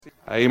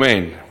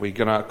Amen. We're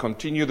going to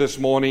continue this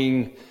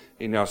morning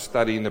in our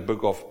study in the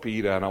book of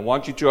Peter. And I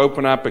want you to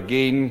open up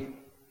again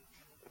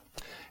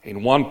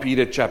in 1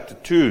 Peter chapter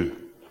 2.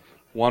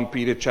 1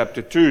 Peter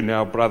chapter 2.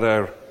 Now,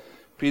 Brother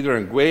Peter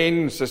and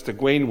Gwen, Sister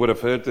Gwen would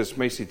have heard this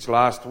message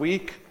last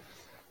week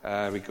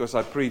because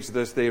I preached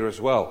this there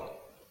as well.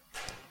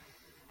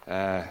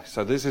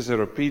 So this is a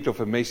repeat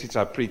of a message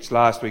I preached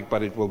last week,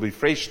 but it will be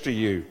fresh to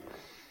you.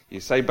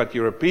 You say, but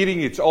you're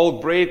repeating, it's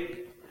old bread.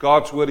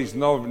 God's word is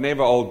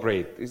never old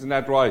bread. Isn't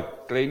that right,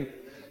 Glenn?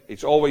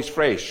 It's always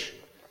fresh.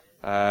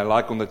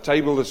 Like on the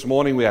table this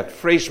morning, we had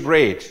fresh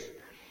bread.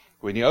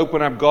 When you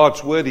open up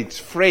God's word, it's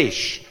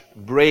fresh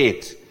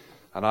bread.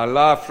 And I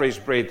love fresh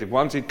bread.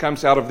 Once it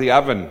comes out of the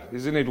oven,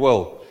 isn't it,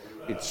 Will?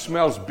 It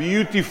smells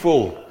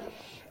beautiful.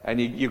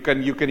 And you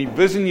can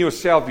envision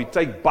yourself, you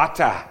take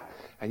butter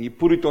and you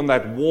put it on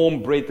that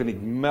warm bread and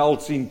it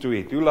melts into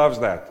it. Who loves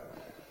that?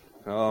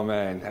 Oh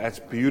man, that's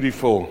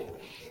beautiful.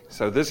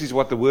 So this is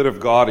what the Word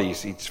of God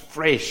is. It's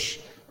fresh,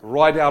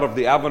 right out of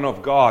the oven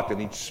of God, and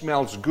it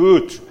smells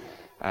good.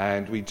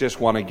 And we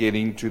just want to get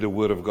into the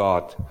Word of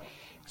God.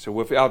 So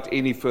without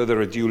any further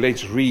ado,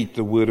 let's read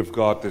the Word of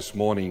God this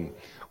morning.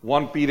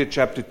 1 Peter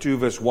chapter 2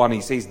 verse 1,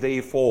 he says,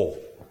 therefore.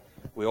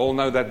 We all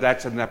know that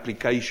that's an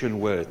application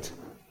word.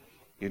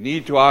 You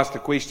need to ask the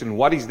question,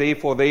 what is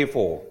therefore,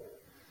 therefore?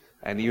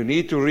 And you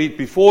need to read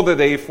before the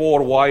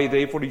therefore, why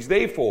therefore is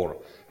therefore.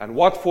 And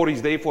what for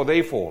is therefore,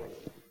 therefore.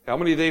 How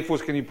many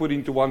therefores can you put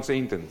into one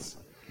sentence?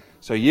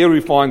 So here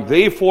we find,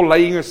 therefore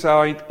laying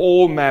aside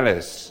all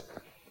malice,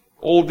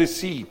 all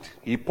deceit,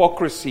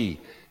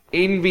 hypocrisy,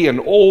 envy, and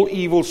all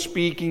evil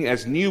speaking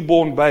as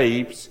newborn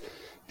babes,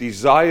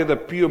 desire the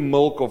pure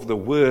milk of the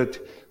word,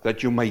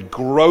 that you may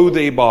grow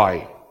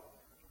thereby.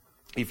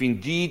 If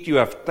indeed you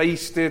have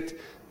tasted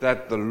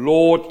that the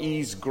Lord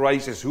is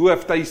gracious. Who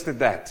have tasted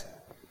that?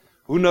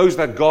 Who knows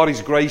that God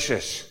is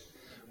gracious?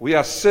 We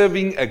are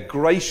serving a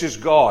gracious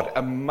God,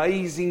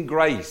 amazing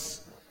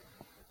grace.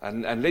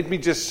 And let me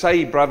just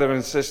say, brother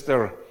and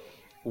sister,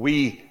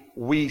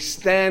 we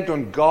stand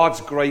on God's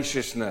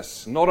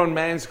graciousness, not on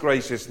man's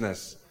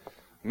graciousness.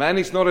 Man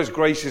is not as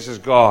gracious as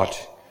God.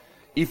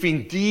 If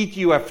indeed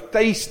you have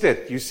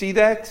tasted, you see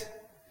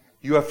that?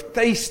 You have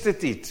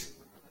tasted it,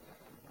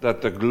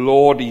 that the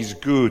Lord is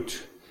good.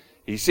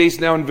 He says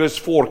now in verse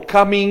 4,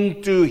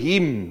 coming to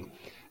him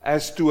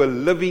as to a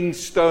living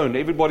stone.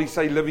 Everybody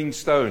say living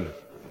stone.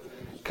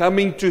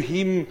 Coming to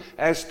him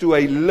as to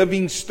a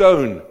living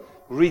stone,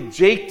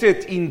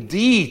 rejected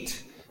indeed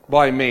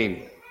by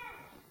men,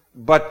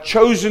 but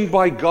chosen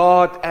by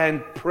God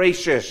and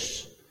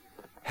precious.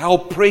 How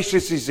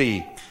precious is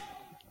he?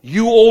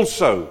 You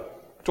also,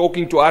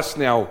 talking to us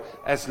now,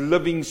 as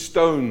living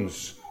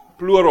stones,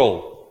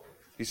 plural.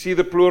 You see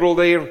the plural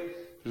there?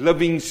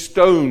 Living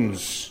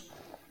stones.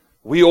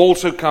 We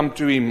also come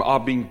to him,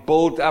 are being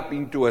built up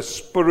into a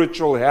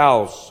spiritual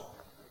house,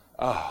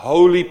 a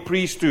holy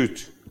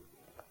priesthood.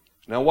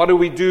 Now what do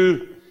we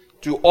do?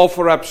 To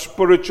offer up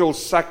spiritual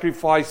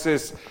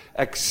sacrifices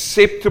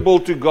acceptable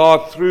to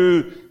God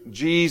through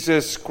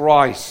Jesus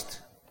Christ.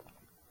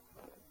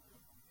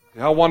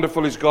 How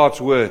wonderful is God's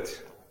word?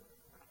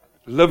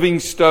 Living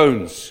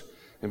stones.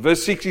 In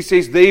verse 6 he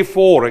says,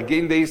 therefore,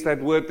 again there's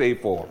that word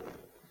therefore.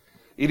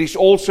 It is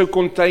also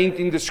contained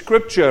in the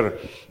scripture,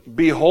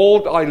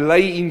 behold, I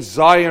lay in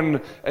Zion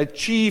a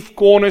chief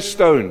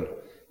cornerstone,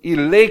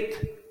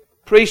 elect,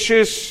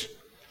 precious,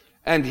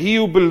 and he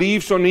who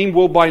believes on him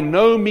will by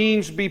no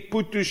means be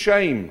put to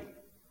shame.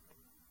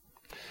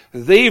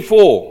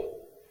 Therefore,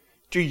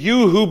 to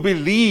you who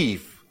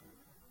believe,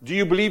 do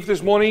you believe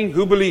this morning?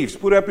 Who believes?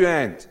 Put up your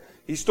hand.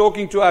 He's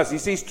talking to us. He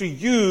says, to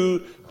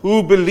you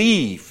who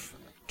believe,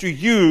 to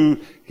you,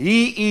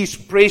 he is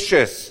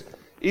precious.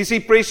 Is he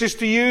precious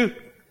to you?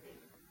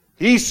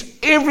 He's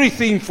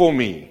everything for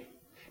me.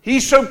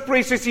 He's so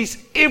precious,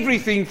 he's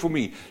everything for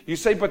me. You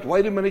say, but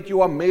wait a minute, you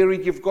are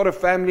married, you've got a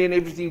family and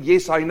everything.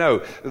 Yes, I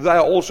know. They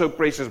are also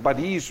precious, but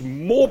he is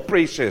more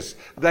precious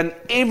than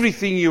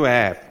everything you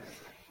have.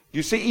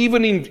 You see,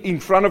 even in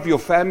front of your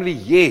family,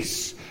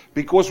 yes,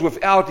 because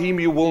without him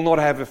you will not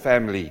have a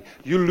family.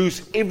 You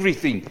lose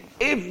everything.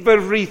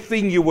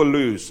 Everything you will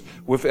lose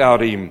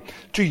without him.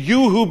 To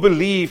you who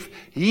believe,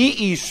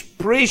 he is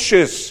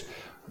precious,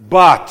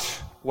 but,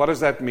 what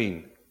does that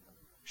mean?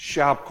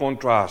 Sharp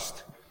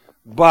contrast.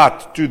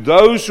 But to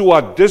those who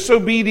are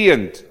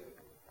disobedient,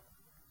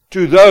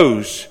 to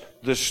those,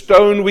 the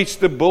stone which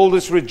the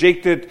builders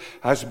rejected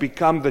has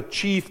become the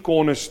chief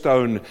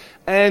cornerstone,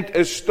 and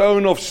a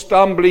stone of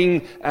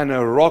stumbling and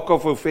a rock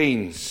of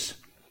offense.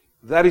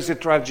 That is a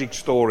tragic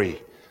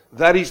story.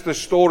 That is the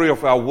story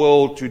of our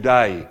world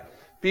today.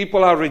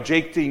 People are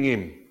rejecting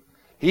him.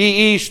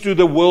 He is to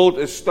the world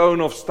a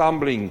stone of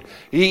stumbling.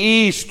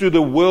 He is to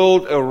the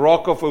world a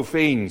rock of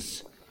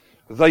offense.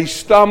 They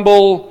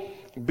stumble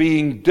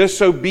being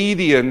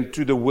disobedient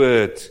to the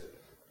word.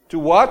 To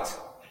what?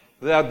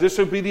 They are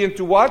disobedient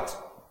to what?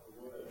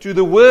 To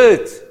the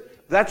word.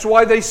 That's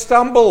why they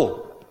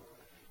stumble.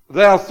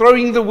 They are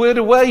throwing the word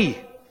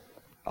away.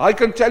 I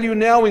can tell you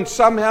now, in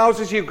some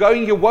houses you're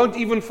going, you won't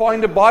even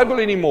find a Bible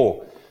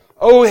anymore.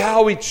 Oh,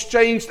 how it's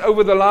changed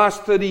over the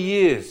last 30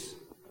 years.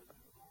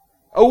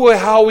 Oh,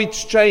 how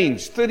it's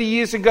changed. 30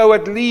 years ago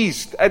at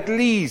least,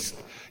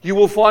 you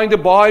will find a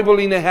Bible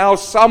in a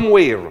house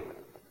somewhere.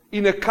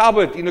 In a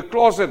cupboard, in a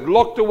closet,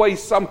 locked away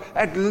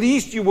at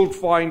least you will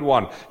find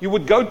one. You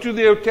would go to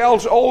the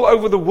hotels all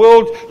over the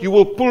world, you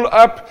will pull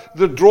up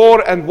the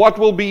drawer and what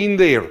will be in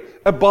there?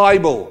 A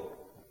Bible.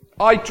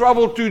 I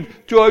travel to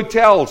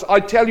hotels. I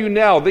tell you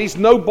now, there's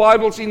no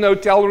Bibles in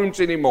hotel rooms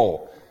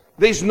anymore.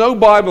 There's no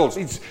Bibles.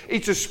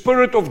 It's a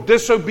spirit of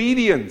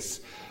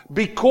disobedience.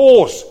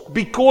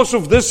 Because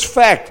of this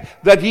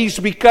fact that he's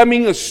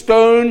becoming a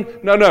stone.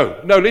 No,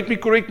 let me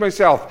correct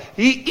myself.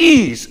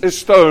 He is a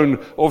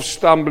stone of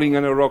stumbling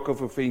and a rock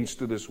of offense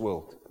to this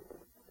world.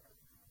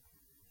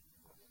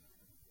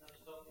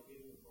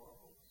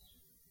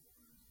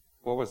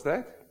 What was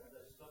that?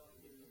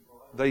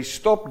 They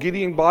stopped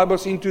getting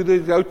Bibles into the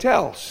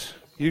hotels.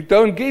 You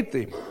don't get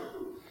them.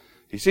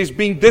 He says,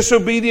 being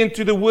disobedient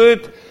to the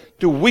word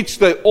to which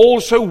they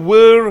also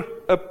were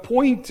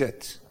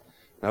appointed.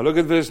 Now look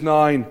at verse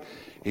 9.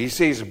 He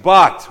says,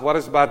 but. What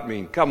does but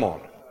mean? Come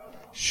on.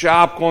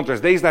 Sharp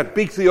contrast. There's that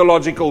big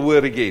theological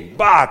word again.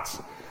 But.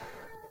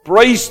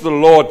 Praise the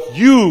Lord.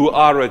 You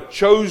are a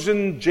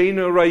chosen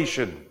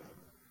generation.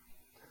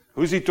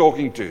 Who's he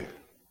talking to?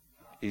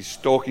 He's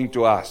talking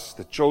to us,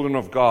 the children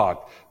of God,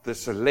 the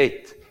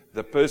select,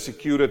 the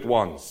persecuted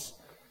ones,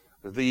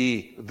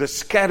 the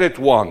scattered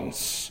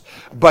ones.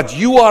 But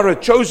you are a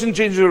chosen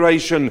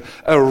generation,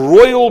 a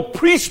royal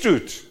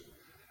priesthood.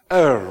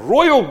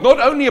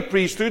 Not only a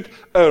priesthood,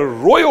 a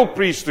royal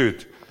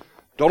priesthood.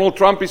 Donald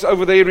Trump is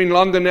over there in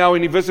London now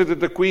and he visited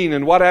the Queen.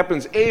 And what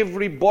happens?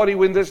 Everybody,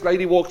 when this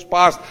lady walks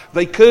past,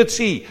 they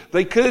curtsy.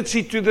 They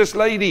curtsy to this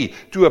lady,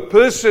 to a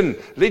person.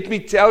 Let me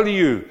tell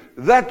you,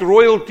 that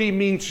royalty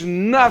means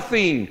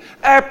nothing.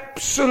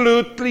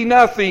 Absolutely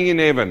nothing in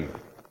heaven.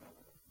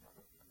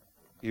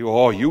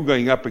 You're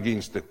going up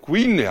against the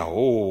Queen now.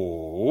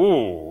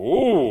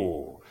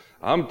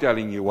 I'm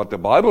telling you what the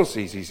Bible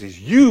says. He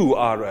says, you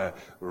are a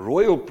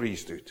royal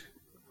priesthood.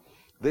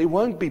 They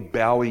won't be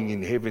bowing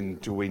in heaven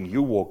to when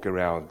you walk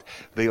around.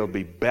 They'll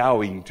be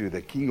bowing to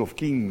the King of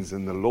Kings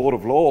and the Lord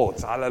of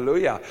Lords.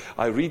 Hallelujah.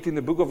 I read in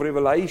the book of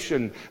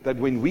Revelation that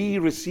when we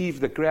receive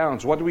the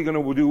crowns, what are we going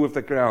to do with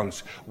the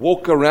crowns?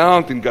 Walk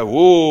around and go,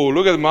 oh,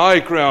 look at my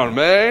crown,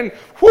 man.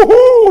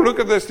 Woohoo, look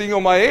at this thing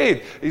on my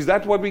head. Is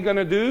that what we're going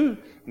to do?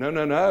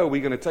 No.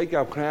 We're going to take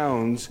our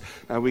crowns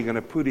and we're going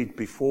to put it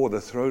before the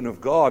throne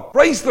of God.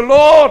 Praise the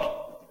Lord.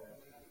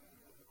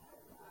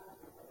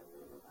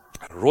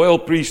 A royal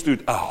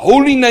priesthood, a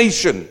holy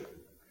nation.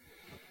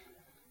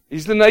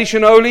 Is the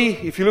nation holy?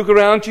 If you look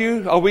around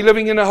you, are we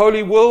living in a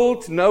holy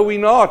world? No, we're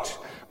not.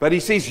 But he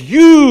says,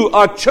 you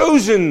are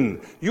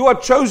chosen. You are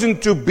chosen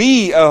to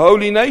be a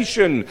holy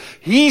nation.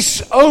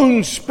 His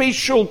own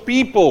special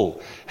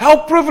people.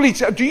 How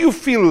privileged. Do you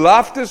feel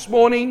loved this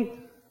morning?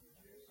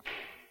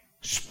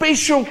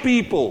 Special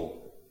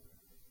people.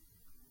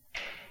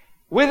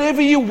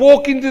 Wherever you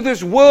walk into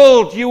this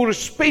world, you are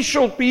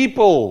special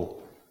people.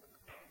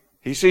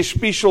 He says,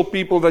 special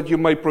people, that you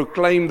may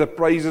proclaim the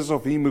praises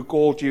of him who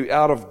called you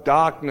out of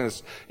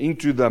darkness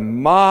into the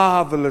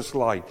marvelous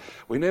light.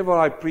 Whenever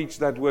I preach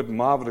that word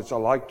marvelous, I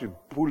like to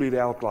pull it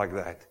out like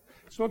that.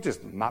 It's not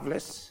just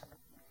marvelous.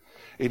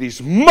 It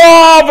is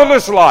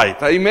marvelous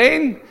light.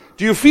 Amen?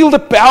 Do you feel the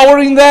power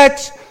in that?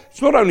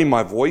 It's not only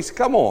my voice.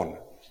 Come on.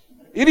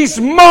 It is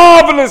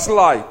marvelous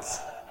light.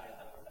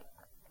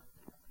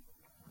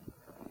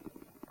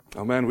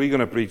 Oh man, we're going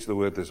to preach the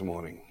word this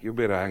morning. You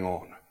better hang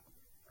on.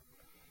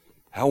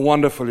 How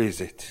wonderful is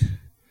it?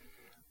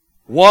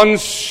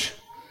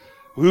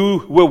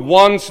 Who were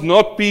once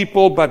not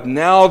people, but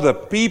now the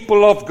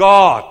people of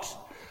God.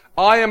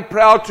 I am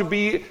proud to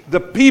be the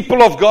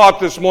people of God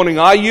this morning.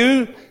 Are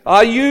you?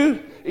 Are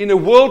you? In a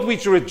world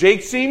which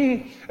rejects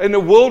him, in a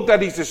world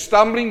that is a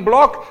stumbling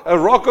block, a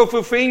rock of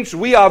offense,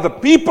 we are the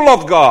people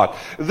of God.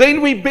 Then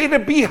we better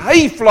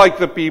behave like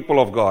the people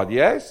of God,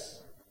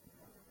 yes?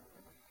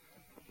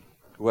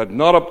 Who had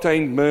not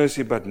obtained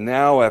mercy, but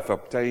now have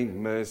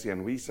obtained mercy.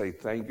 And we say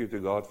thank you to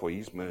God for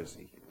his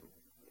mercy.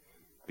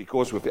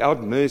 Because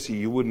without mercy,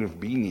 you wouldn't have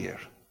been here.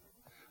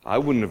 I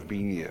wouldn't have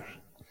been here.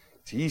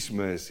 It's his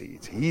mercy.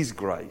 It's his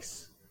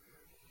grace.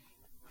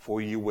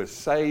 For you were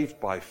saved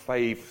by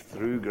faith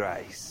through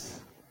grace.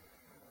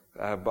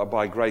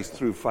 By grace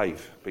through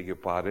faith, beg your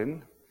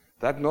pardon.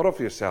 That not of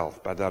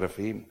yourself, but that of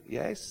him.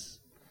 Yes?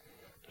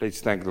 Let's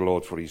thank the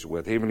Lord for his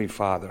word. Heavenly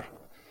Father,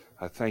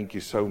 I thank you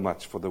so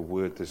much for the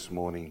word this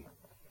morning.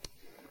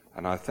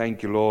 And I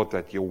thank you, Lord,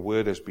 that your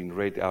word has been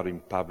read out in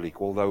public,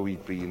 although we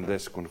be in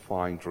this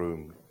confined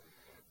room.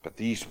 But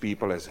these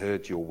people has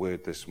heard your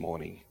word this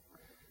morning.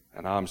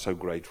 And I'm so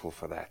grateful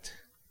for that.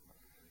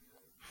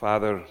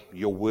 Father,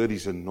 your word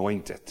is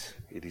anointed.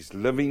 It is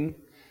living.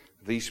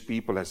 These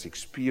people has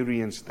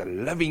experienced the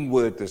living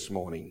word this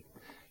morning.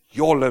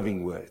 Your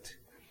living word.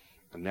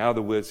 And now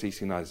the word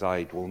says in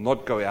Isaiah, it will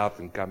not go out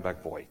and come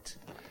back void.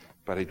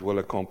 but it will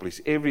accomplish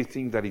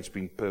everything that it's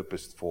been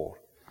purposed for.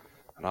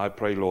 And I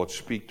pray, Lord,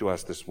 speak to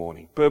us this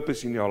morning.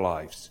 Purpose in your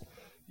lives.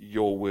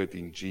 Your word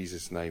in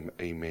Jesus' name.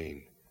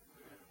 Amen.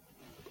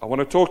 I want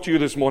to talk to you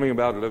this morning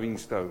about living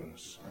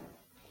stones.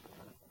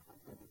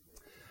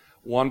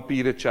 1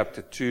 Peter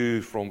chapter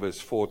 2 from verse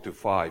 4 to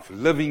 5.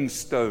 Living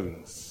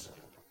stones.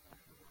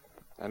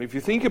 And if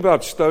you think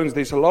about stones,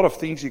 there's a lot of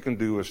things you can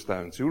do with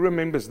stones. Who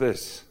remembers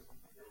this?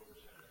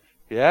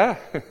 Yeah?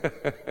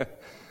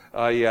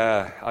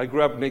 I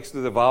grew up next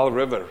to the Vaal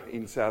River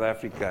in South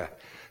Africa.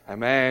 And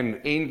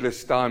man,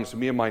 endless times,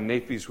 me and my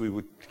nephews, we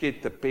would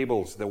get the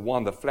pebbles.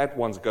 The flat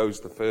ones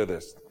goes the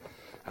furthest.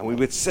 And we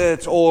would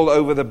search all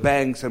over the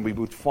banks and we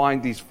would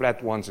find these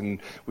flat ones and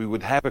we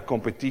would have a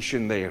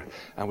competition there.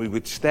 And we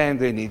would stand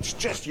there and it's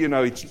just,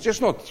 it's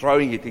just not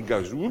throwing it. It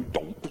goes,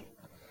 whoop-domp.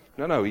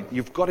 No,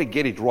 you've got to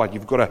get it right.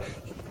 You've got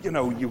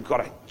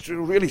to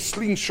really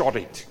slingshot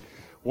it.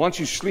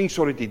 Once you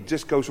slingshot it, it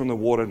just goes on the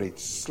water and it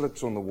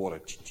slits on the water.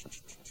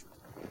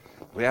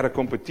 We had a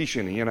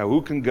competition,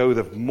 who can go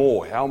the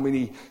more? How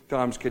many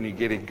times can you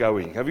get it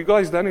going? Have you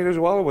guys done it as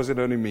well, or was it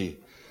only me?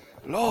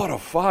 A lot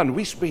of fun.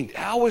 We spent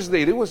hours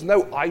there. There was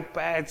no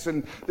iPads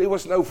and there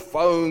was no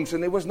phones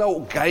and there was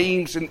no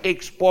games and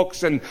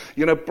Xbox and,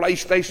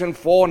 PlayStation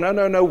 4.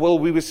 No. Well,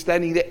 we were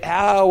standing there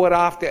hour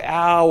after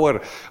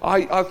hour.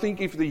 I think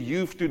if the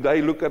youth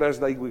today look at us,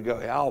 they would go,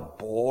 how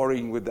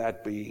boring would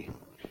that be?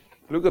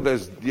 Look at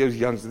those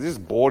youngsters. This is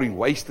boring,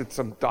 wasted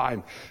some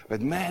time.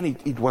 But man,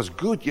 it was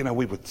good.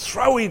 We would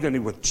throw it and it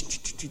would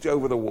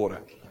over the water.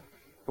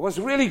 It was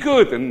really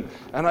good. And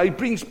it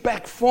brings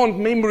back fond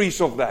memories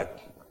of that.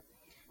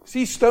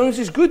 See, stones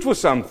is good for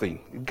something.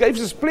 It gives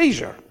us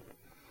pleasure.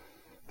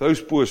 Those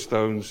poor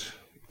stones,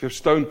 if a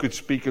stone could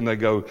speak and they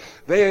go,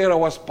 there I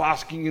was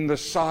basking in the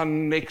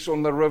sun next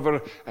on the river,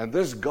 and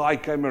this guy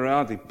came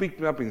around, he picked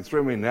me up and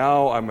threw me,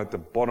 now I'm at the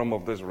bottom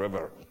of this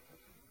river.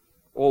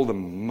 All the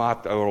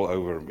mud all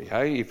over me,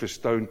 hey, if a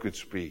stone could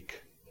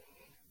speak.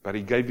 But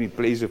he gave me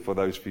pleasure for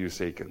those few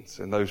seconds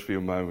and those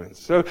few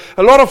moments. So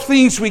a lot of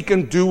things we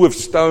can do with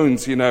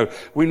stones,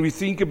 when we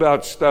think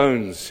about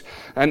stones.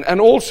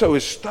 And also a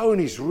stone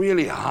is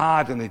really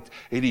hard and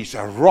it is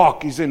a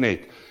rock, isn't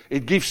it?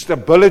 It gives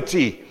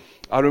stability.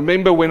 I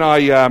remember when I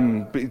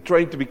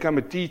trained to become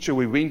a teacher,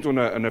 we went on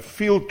a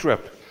field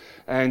trip.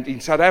 And in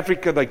South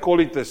Africa, they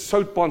call it the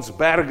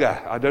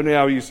Soutpansberge. I don't know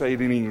how you say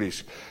it in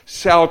English.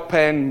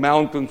 Soutpan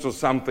Mountains or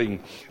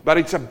something. But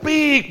it's a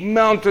big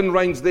mountain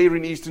range there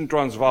in Eastern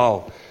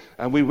Transvaal.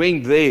 And we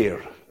went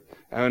there.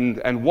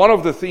 And one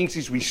of the things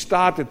is we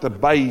start at the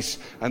base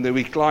and then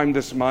we climb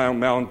this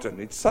mountain.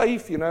 It's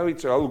safe,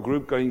 it's a whole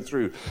group going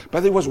through.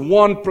 But there was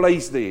one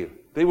place there.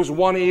 There was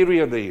one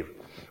area there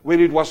where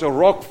it was a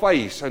rock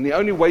face. And the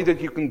only way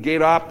that you can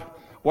get up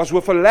was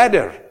with a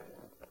ladder.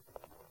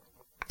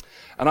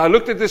 And I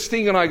looked at this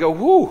thing and I go,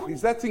 whoo,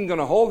 is that thing going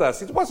to hold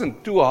us? It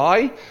wasn't too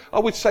high. I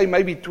would say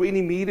maybe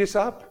 20 meters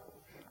up.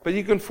 But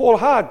you can fall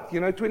hard.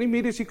 20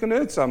 meters you can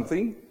hurt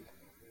something.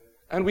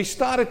 And we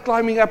started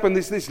climbing up and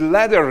there's this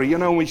ladder,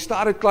 we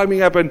started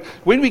climbing up. And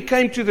when we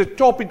came to the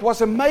top, it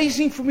was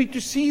amazing for me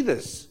to see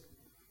this.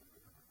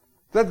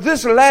 That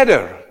this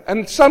ladder,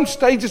 and some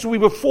stages we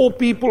were 4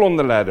 people on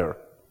the ladder.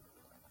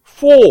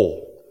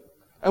 4.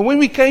 And when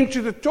we came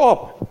to the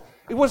top,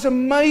 it was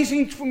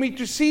amazing for me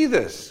to see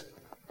this.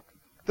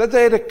 That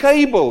they had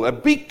a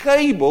big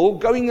cable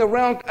going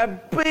around a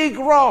big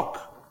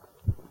rock.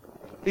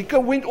 It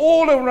went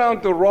all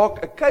around the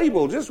rock, a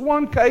cable, just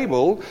one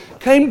cable,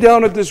 came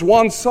down at this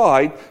one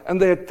side,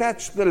 and they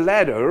attached the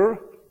ladder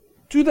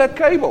to that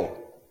cable.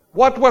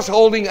 What was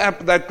holding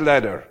up that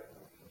ladder?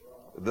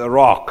 The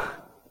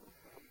rock.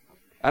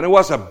 And it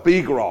was a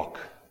big rock.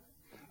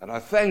 And I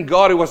thank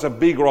God it was a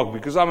big rock,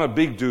 because I'm a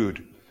big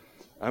dude.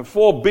 And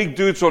 4 big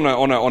dudes on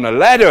a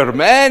ladder,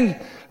 man,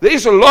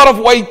 there's a lot of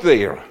weight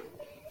there.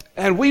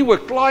 And we were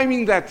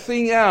climbing that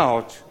thing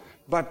out,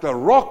 but the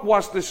rock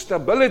was the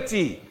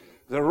stability.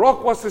 The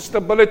rock was the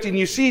stability. And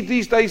you see it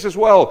these days as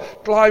well.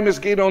 Climbers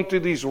get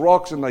onto these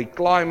rocks and they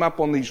climb up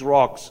on these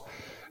rocks.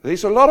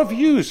 There's a lot of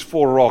use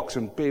for rocks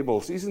and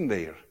pebbles, isn't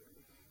there?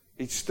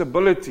 It's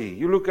stability.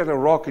 You look at a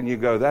rock and you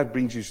go, that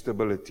brings you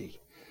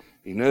stability.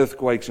 In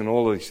earthquakes and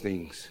all these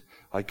things.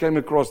 I came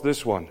across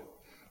this one.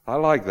 I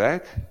like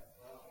that.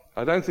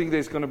 I don't think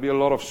there's going to be a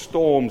lot of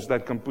storms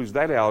that can push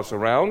that house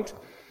around.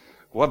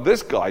 What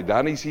this guy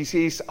done is he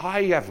says,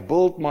 I have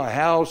built my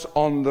house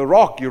on the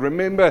rock. You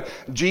remember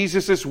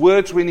Jesus'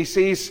 words when he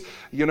says,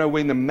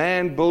 when the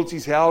man builds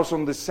his house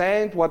on the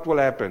sand, what will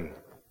happen?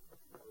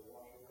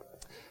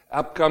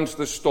 Up comes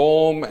the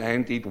storm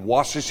and it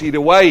washes it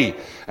away.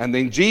 And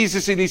then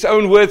Jesus in his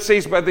own words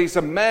says, but there's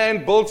a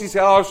man built his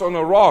house on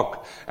a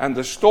rock. And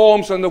the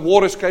storms and the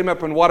waters came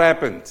up and what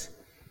happened?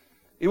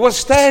 It was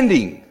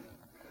standing.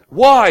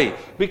 Why?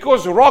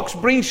 Because rocks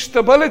bring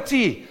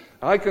stability.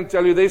 I can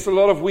tell you there's a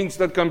lot of winds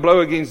that can blow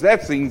against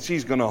that thing.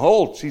 She's going to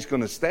hold. She's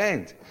going to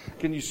stand.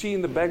 Can you see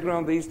in the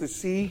background there's the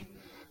sea?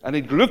 And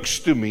it looks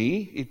to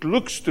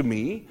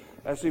me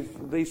as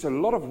if there's a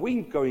lot of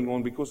wind going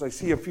on because I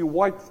see a few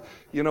white,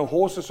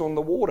 horses on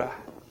the water.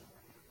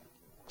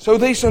 So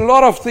there's a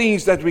lot of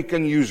things that we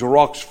can use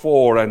rocks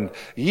for. And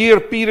here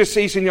Peter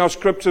says in our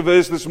scripture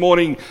verse this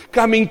morning,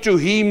 coming to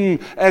him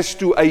as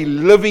to a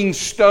living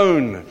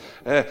stone.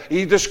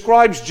 He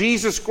describes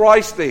Jesus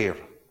Christ there.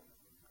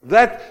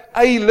 That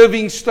a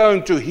living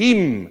stone to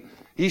him.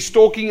 He's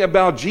talking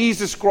about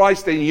Jesus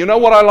Christ. And you know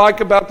what I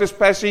like about this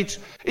passage?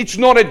 It's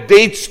not a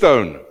dead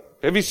stone.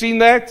 Have you seen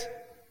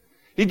that?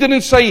 He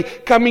didn't say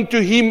coming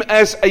to him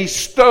as a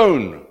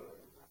stone.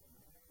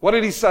 What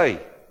did he say?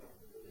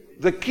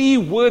 The key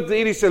word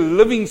there is a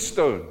living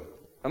stone.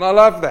 And I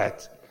love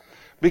that.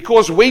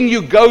 Because when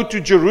you go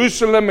to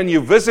Jerusalem and you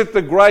visit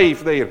the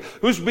grave there,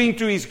 who's been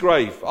to his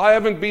grave? I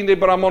haven't been there,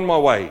 but I'm on my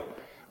way.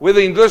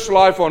 Whether in this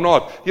life or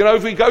not. You know,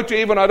 if we go to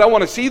heaven, I don't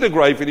want to see the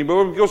grave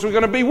anymore because we're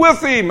going to be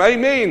with him.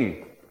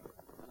 Amen.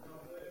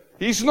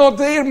 He's not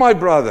there, my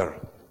brother.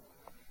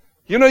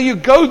 You know, you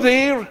go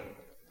there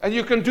and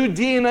you can do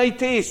DNA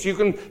tests. You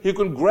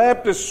can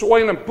grab the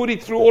soil and put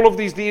it through all of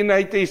these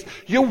DNA tests.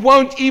 You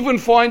won't even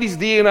find his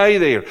DNA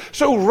there.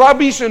 So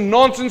rubbish and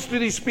nonsense to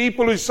these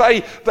people who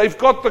say they've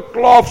got the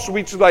cloths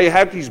which they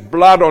had his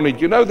blood on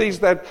it. You know, there's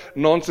that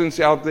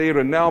nonsense out there,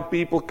 and now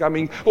people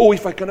coming, oh,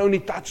 if I can only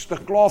touch the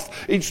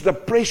cloth, it's the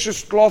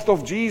precious cloth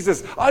of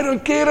Jesus. I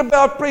don't care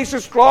about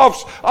precious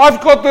cloths.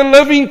 I've got the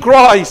living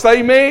Christ.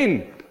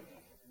 Amen.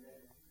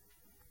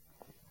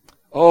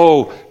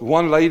 Oh,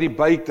 one lady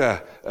baked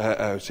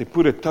she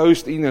put a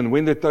toast in, and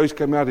when the toast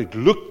came out, it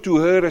looked to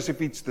her as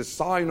if it's the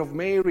sign of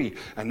Mary.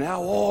 And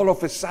now all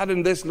of a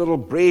sudden, this little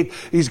bread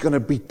is going to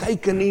be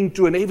taken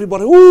into, and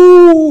everybody,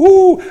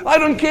 ooh, I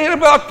don't care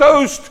about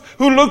toast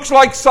who looks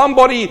like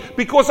somebody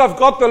because I've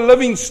got the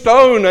living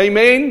stone.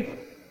 Amen.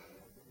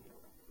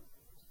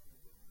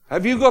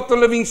 Have you got the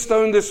living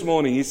stone this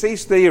morning? He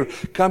says there,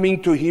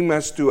 coming to him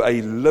as to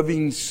a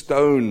living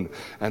stone.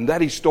 And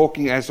that is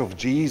talking as of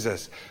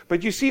Jesus.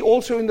 But you see,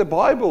 also in the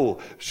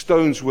Bible,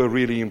 stones were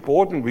really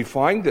important. We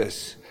find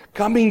this.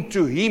 Coming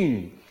to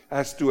him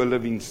as to a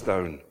living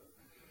stone.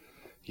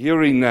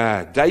 Here in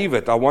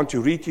David, I want to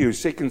read to you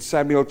 2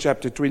 Samuel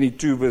chapter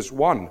 22, verse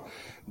 1.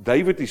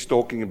 David is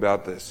talking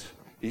about this.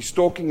 He's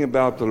talking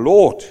about the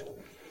Lord.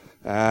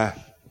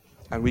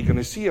 And we're going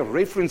to see a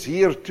reference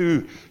here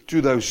to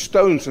those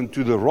stones and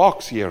to the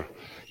rocks here.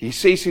 He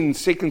says in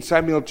 2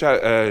 Samuel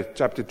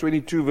chapter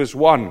 22, verse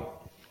 1.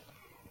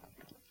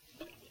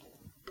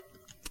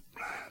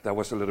 That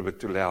was a little bit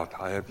too loud.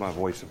 I heard my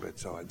voice a bit,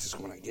 so I just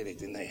want to get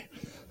it in there.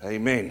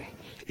 Amen.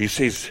 He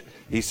says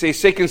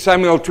 2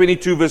 Samuel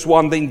 22, verse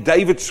 1, then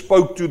David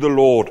spoke to the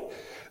Lord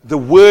the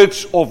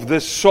words of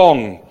this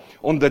song.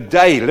 On the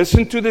day,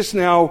 listen to this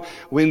now,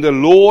 when the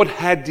Lord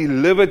had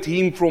delivered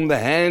him from the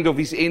hand of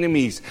his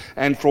enemies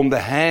and from the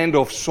hand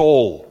of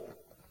Saul.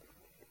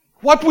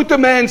 What would the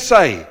man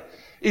say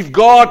if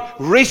God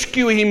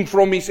rescued him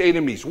from his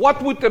enemies?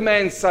 What would the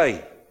man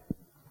say?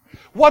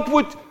 What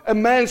would a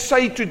man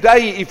say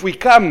today if we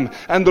come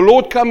and the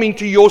Lord come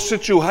into your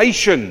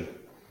situation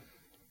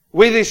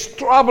where there's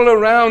trouble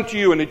around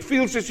you and it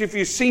feels as if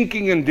you're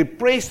sinking and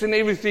depressed and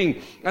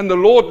everything, and the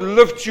Lord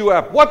lifts you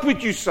up? What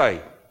would you say?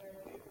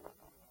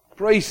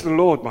 Praise the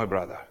Lord, my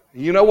brother.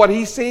 You know what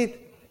he said?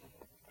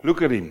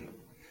 Look at him.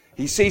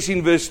 He says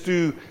in verse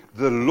 2,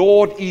 the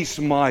Lord is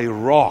my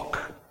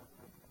rock.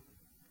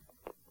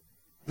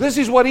 This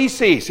is what he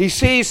says. He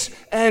says,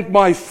 and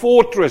my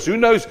fortress. Who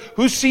knows?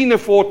 Who's seen a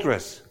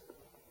fortress?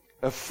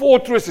 A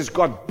fortress has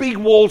got big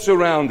walls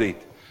around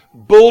it,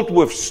 built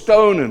with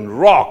stone and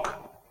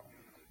rock.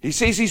 He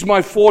says he's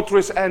my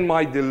fortress and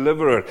my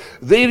deliverer.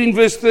 There in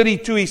verse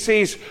 32 he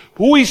says,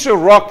 who is a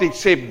rock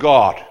except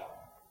God?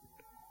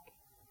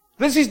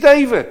 This is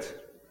David.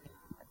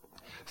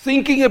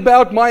 Thinking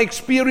about my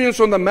experience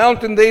on the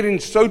mountain there in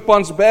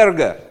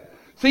Soutpansberge.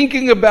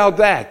 Thinking about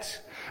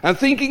that. And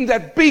thinking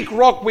that big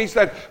rock with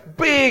that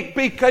big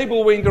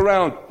cable went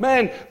around.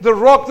 Man, the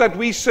rock that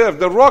we serve,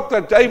 the rock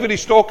that David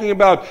is talking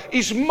about,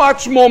 is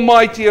much more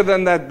mightier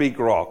than that big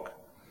rock.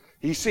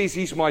 He says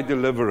he's my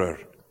deliverer.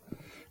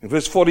 In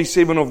verse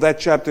 47 of that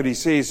chapter he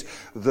says,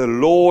 the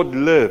Lord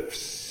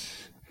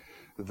lives,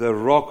 the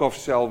rock of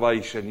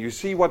salvation. You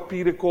see what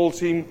Peter calls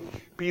him?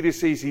 Peter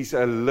says he's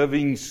a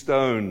living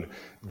stone.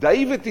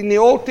 David in the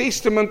Old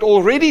Testament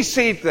already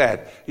said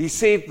that. He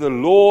said the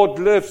Lord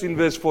lives in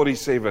verse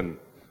 47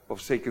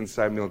 of 2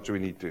 Samuel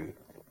 22.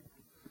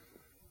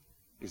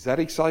 Is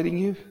that exciting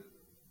you?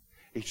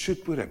 It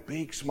should put a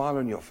big smile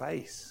on your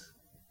face.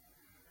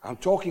 I'm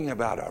talking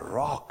about a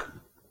rock.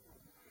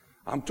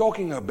 I'm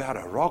talking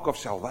about a rock of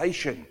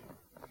salvation.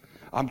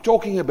 I'm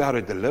talking about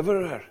a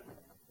deliverer.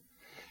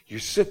 You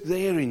sit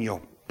there in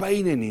your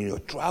pain and in your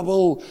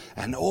trouble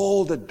and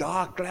all the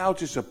dark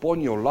clouds is upon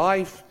your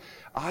life.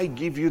 I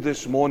give you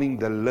this morning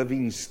the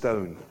living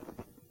stone.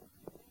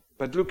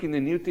 But look, in the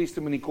New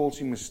Testament he calls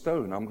him a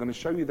stone. I'm going to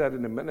show you that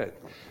in a minute.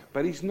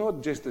 But he's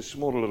not just a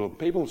small little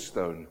pebble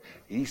stone.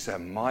 He's a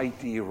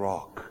mighty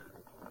rock.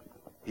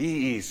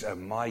 He is a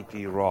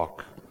mighty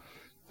rock.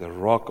 The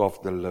rock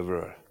of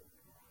deliverer.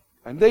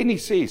 And then he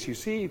says, you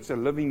see, it's a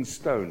living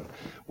stone.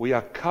 We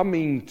are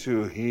coming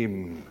to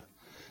him.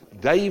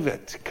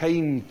 David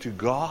came to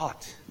God.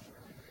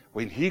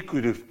 when he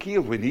could have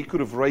killed, when he could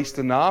have raised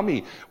an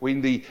army,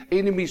 when the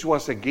enemies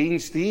was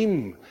against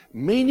him.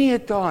 Many a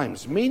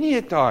times.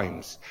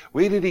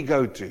 Where did he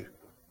go to?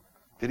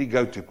 Did he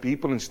go to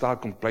people and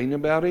start complaining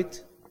about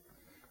it?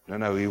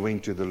 No, he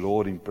went to the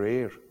Lord in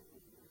prayer.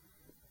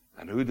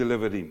 And who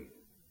delivered him?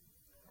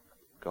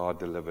 God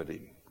delivered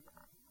him.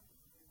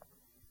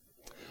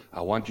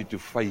 I want you to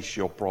face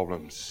your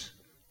problems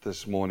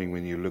this morning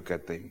when you look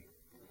at them.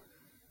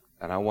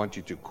 And I want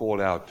you to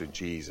call out to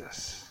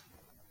Jesus.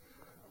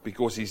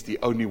 Because He's the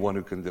only one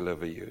who can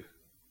deliver you.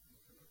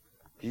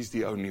 He's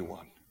the only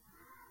one.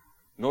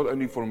 Not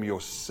only from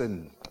your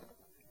sin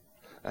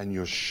and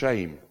your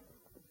shame,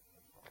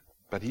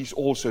 but He's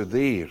also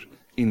there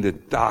in the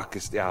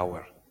darkest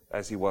hour,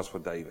 as He was for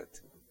David.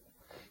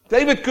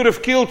 David could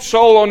have killed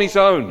Saul on his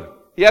own.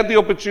 He had the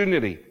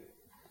opportunity.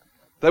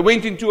 They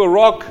went into a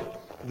rock.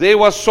 There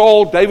was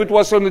Saul. David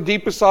was on the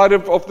deeper side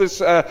of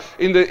this,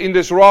 in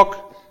this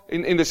rock,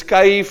 in this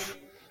cave.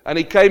 And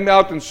he came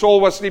out and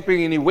Saul was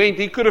sleeping and he went.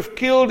 He could have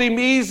killed him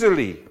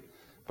easily.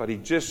 But he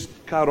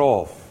just cut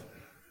off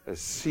a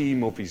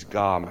seam of his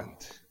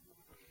garment.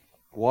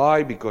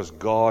 Why? Because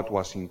God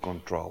was in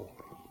control.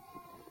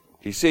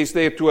 He says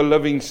there, to a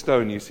living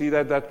stone. You see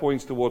that? That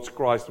points towards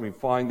Christ. We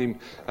find Him.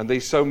 And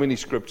there's so many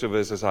scripture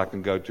verses I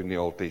can go to in the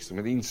Old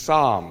Testament. In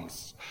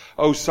Psalms.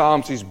 Oh,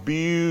 Psalms is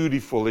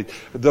beautiful.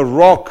 The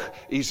rock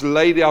is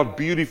laid out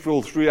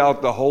beautiful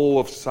throughout the whole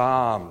of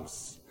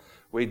Psalms.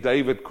 Where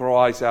David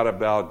cries out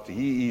about,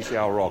 He is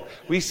our rock.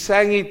 We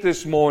sang it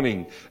this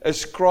morning.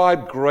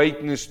 Ascribe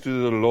greatness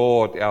to the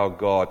Lord our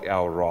God,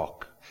 our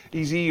rock.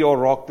 Is He your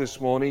rock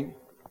this morning?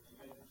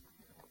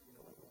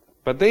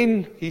 But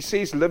then he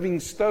says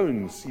living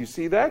stones. You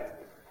see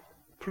that?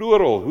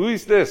 Plural. Who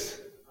is this?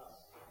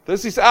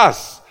 This is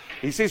us.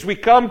 He says we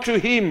come to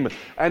Him.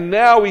 And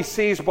now He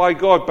says by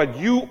God, but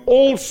you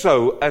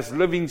also as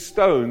living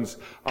stones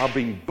are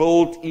being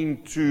built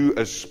into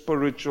a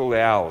spiritual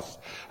house.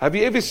 Have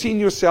you ever seen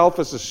yourself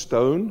as a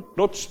stone?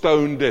 Not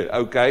stoned,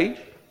 okay?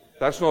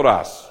 That's not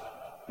us.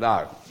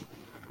 No.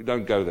 We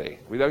don't go there.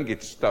 We don't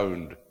get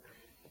stoned.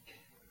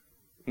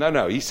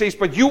 No. He says,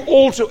 but you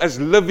also as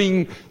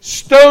living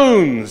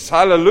stones.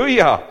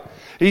 Hallelujah.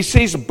 He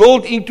says,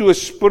 built into a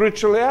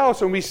spiritual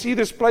house. And we see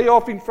this play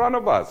off in front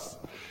of us.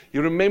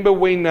 You remember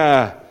when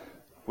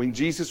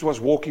Jesus was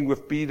walking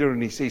with Peter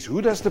and He says,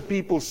 who does the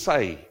people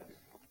say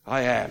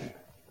I am?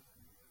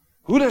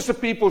 Who does the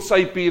people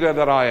say, Peter,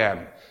 that I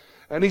am?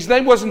 And his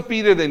name wasn't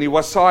Peter then, he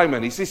was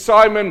Simon. He says,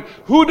 Simon,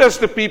 who does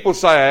the people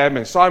say I am?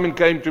 And Simon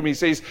came to him, he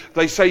says,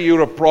 they say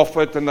you're a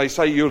prophet, and they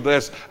say you're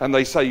this, and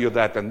they say you're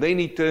that. And then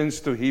he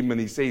turns to him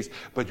and he says,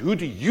 but who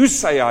do you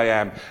say I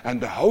am? And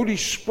the Holy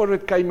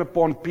Spirit came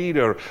upon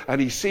Peter, and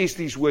he says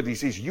these words, he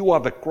says, you are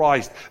the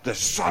Christ, the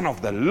Son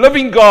of the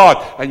living God.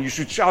 And you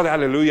should shout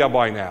hallelujah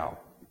by now.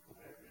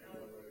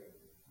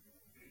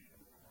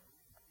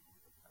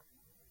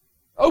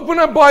 Open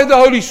up by the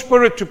Holy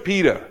Spirit to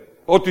Peter.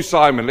 Or to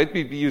Simon. Let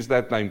me use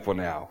that name for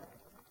now.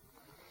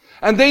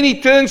 And then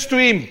he turns to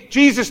him.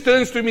 Jesus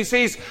turns to him. He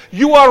says,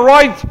 you are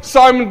right,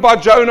 Simon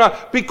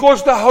Bar-Jonah,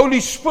 because the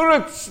Holy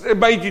Spirit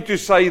made you to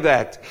say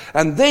that.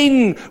 And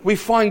then we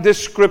find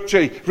this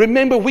scripture.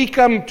 Remember, we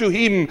come to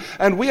Him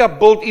and we are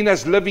built in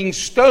as living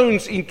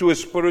stones into a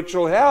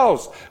spiritual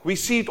house. We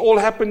see it all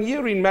happen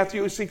here in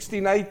Matthew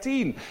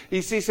 16:18.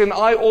 He says, and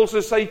I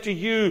also say to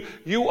you,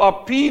 you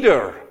are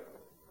Peter.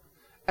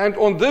 And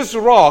on this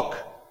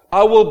rock,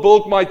 I will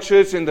build my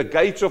church, and the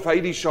gates of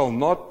Hades shall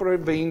not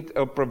prevent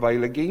or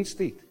prevail against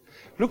it.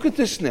 Look at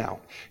this now.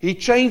 He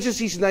changes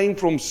his name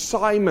from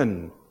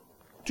Simon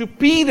to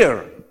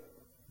Peter.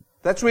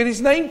 That's where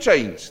his name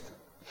changed.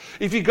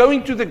 If you go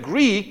into the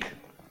Greek,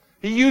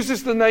 he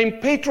uses the name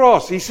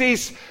Petros. He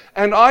says,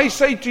 and I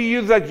say to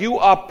you that you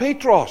are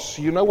Petros.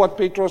 You know what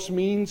Petros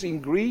means in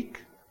Greek?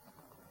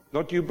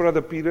 Not you,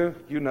 Brother Peter.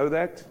 You know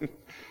that?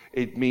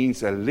 It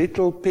means a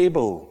little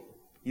pebble.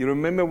 You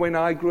remember when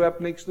I grew up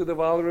next to the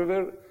Vaal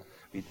River?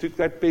 We took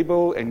that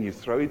pebble and you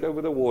throw it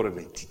over the water.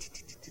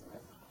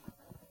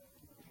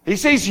 He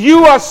says,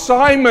 you are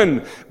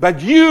Simon, but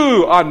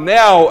you are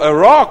now a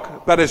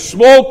rock, but a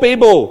small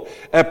pebble,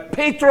 a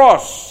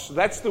Petros.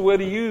 That's the word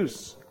he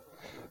used.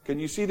 Can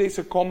you see there's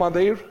a comma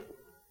there?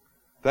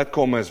 That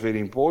comma is very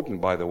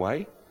important, by the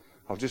way.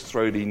 I'll just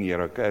throw it in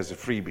here, okay, as a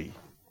freebie,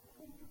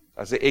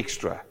 as an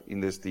extra in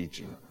this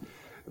teaching.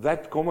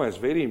 That comma is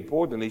very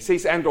important. He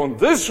says, and on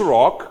this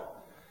rock,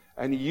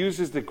 and he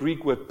uses the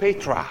Greek word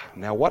Petra.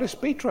 Now, what does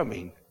Petra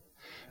mean?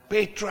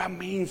 Petra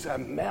means a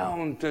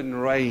mountain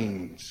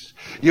range.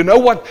 You know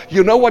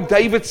what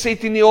David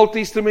said in the Old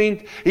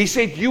Testament? He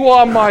said, you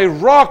are my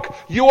rock.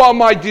 You are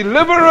my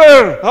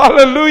deliverer.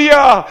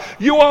 Hallelujah.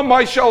 You are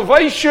my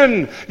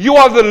salvation. You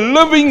are the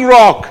living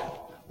rock.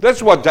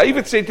 That's what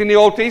David said in the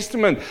Old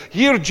Testament.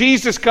 Here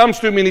Jesus comes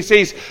to him and he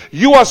says,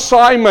 you are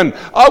Simon.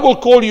 I will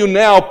call you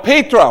now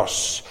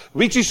Petros,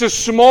 which is a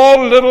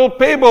small little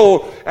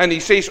pebble. And he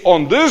says,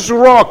 on this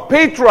rock,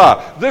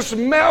 Petra, this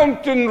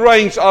mountain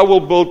range, I will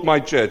build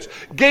my church.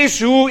 Guess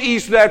who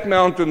is that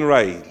mountain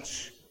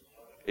range?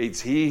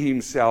 It's He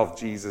Himself,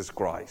 Jesus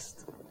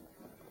Christ.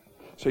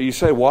 So you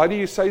say, why do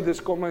you say this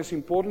comma is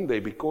important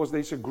there? Because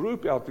there's a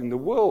group out in the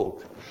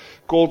world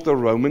called the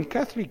Roman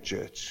Catholic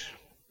Church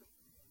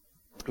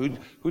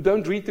who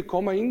don't read the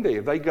comma in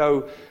there. They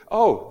go,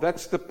 oh,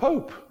 that's the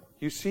Pope.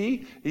 You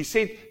see, he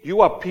said,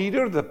 you are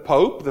Peter, the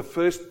Pope, the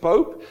first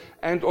Pope,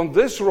 and on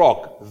this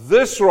rock,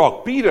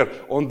 Peter,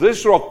 on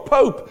this rock,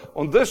 Pope,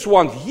 on this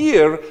one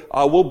here,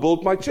 I will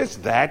build my church.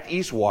 That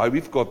is why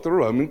we've got the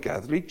Roman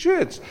Catholic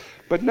Church.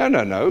 But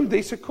no,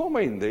 there's a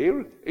comma in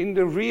there. In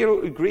the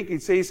real Greek, he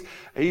says,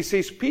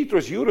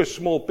 Petrus, you're a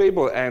small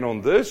pebble, and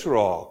on this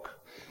rock,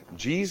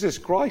 Jesus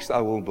Christ,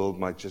 I will build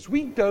my church.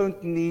 We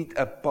don't need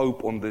a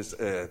pope on this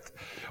earth.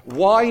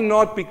 Why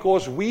not?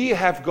 Because we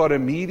have got a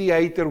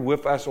mediator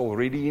with us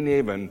already in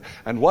heaven.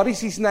 And what is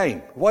his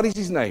name? What is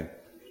his name?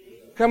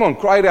 Come on,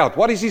 cry it out.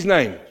 What is his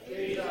name?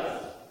 Jesus.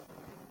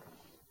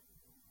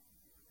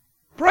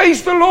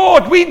 Praise the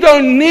Lord. We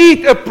don't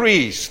need a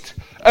priest.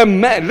 A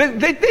man.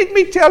 Let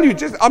me tell you,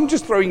 I'm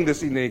just throwing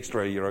this in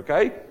extra here,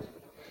 okay?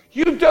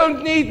 You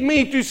don't need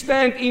me to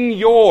stand in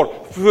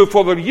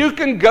for the. You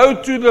can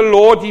go to the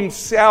Lord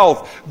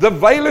himself. The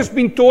veil has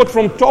been torn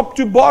from top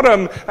to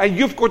bottom, and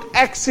you've got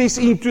access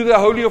into the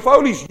Holy of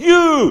Holies.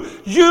 You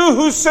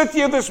who sit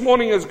here this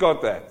morning has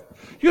got that.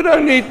 You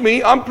don't need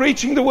me. I'm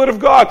preaching the Word of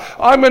God.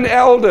 I'm an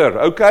elder,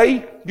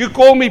 okay? You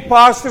call me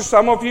pastor,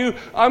 some of you.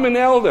 I'm an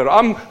elder.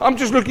 I'm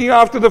just looking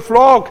after the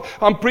flock.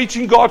 I'm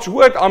preaching God's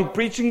Word. I'm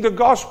preaching the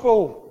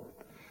gospel.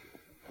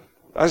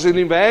 As an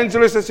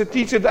evangelist, as a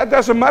teacher, that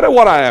doesn't matter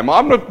what I am.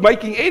 I'm not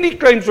making any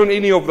claims on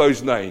any of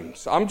those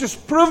names. I'm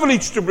just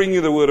privileged to bring you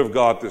the Word of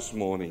God this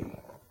morning.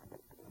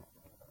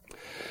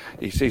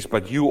 He says,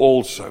 but you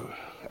also,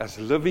 as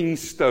living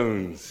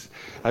stones.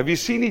 Have you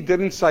seen he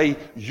didn't say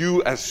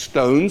you as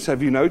stones?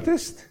 Have you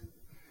noticed?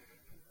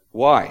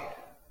 Why?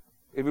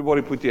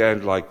 Everybody put your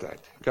hand like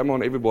that. Come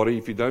on, everybody.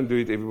 If you don't do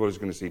it, everybody's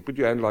going to see. Put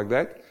your hand like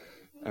that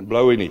and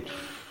blow in it.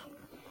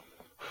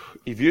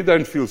 If you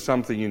don't feel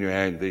something in your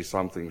hand, there's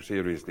something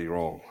seriously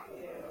wrong.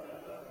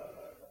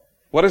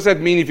 What does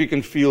that mean if you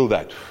can feel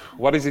that?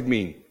 What does it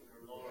mean?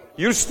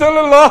 You're still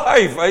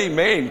alive.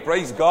 Amen.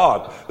 Praise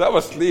God. That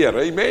was clear.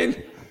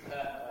 Amen.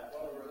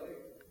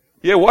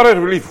 Yeah, what a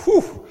relief.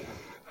 Whew.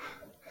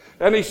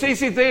 And he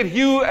says it there,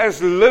 you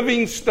as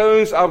living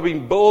stones are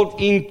being built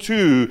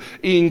into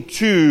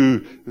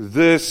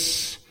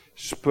this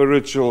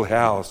spiritual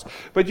house.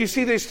 But you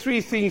see, there's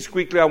three things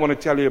quickly I want to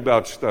tell you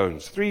about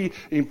stones. Three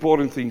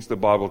important things the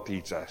Bible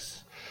teaches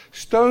us.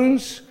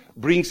 Stones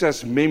brings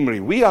us memory.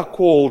 We are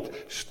called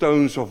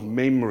stones of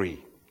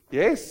memory.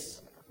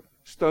 Yes?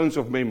 Stones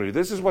of memory.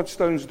 This is what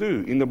stones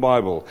do in the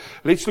Bible.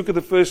 Let's look at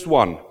the first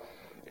one.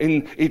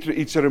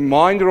 It's a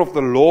reminder of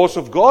the laws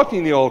of God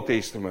in the Old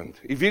Testament.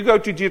 If you go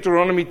to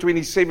Deuteronomy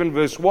 27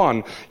 verse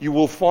 1, you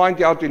will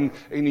find out in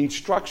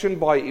instruction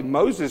by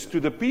Moses to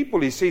the people.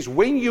 He says,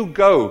 when you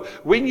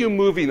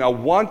move in, I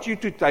want you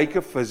to take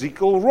a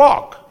physical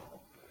rock.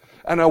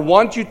 And I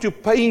want you to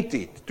paint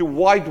it, to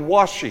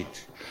whitewash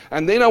it.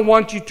 And then I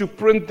want you to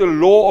print the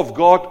law of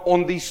God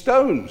on these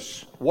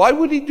stones. Why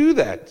would he do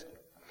that?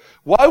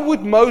 Why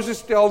would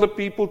Moses tell the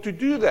people to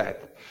do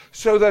that?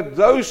 So that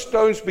those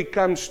stones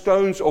become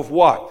stones of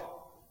what?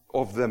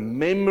 Of the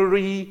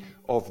memory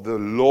of the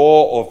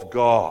law of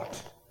God.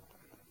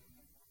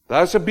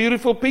 That's a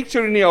beautiful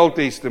picture in the Old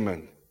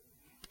Testament.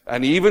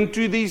 And even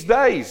to these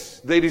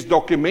days, there is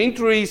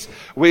documentaries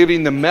where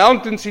in the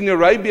mountains in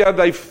Arabia,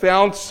 they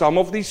found some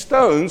of these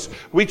stones,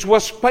 which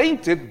was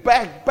painted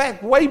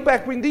way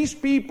back when these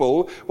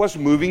people was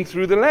moving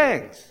through the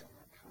lands.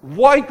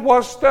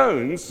 Whitewashed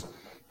stones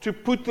to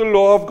put the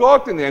law of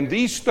God in there. And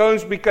these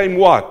stones became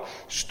what?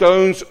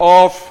 Stones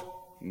of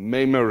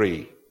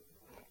memory.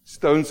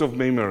 Stones of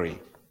memory.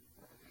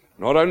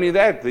 Not only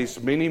that,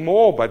 there's many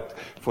more, but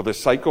for the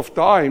sake of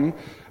time,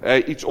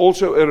 it's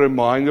also a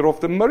reminder of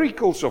the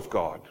miracles of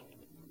God.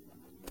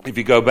 If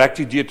you go back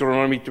to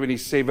Deuteronomy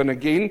 27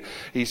 again,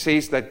 he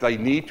says that they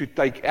need to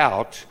take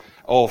out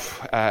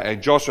of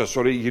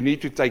you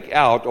need to take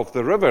out of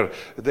the river.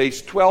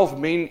 There's 12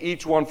 men,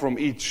 each one from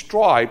each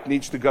tribe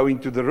needs to go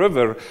into the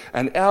river,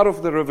 and out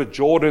of the river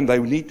Jordan, they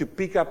need to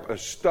pick up a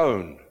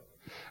stone.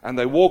 And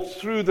they walked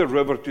through the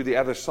river to the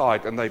other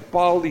side, and they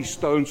piled these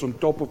stones on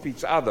top of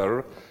each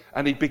other,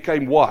 and it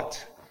became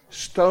what?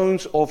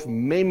 Stones of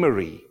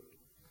memory,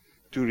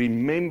 to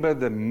remember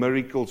the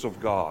miracles of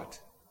God.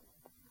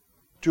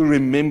 To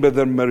remember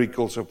the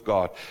miracles of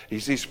God.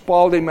 He says,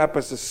 pile them up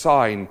as a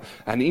sign.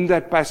 And in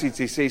that passage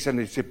he says, and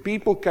the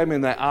people came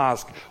and they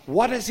asked,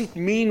 what does it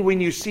mean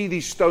when you see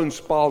these stones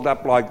piled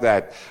up like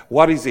that?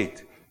 What is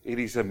it? It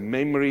is a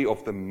memory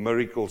of the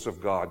miracles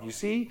of God. You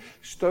see,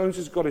 stones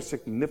has got a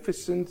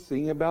significant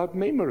thing about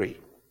memory.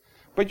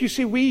 But you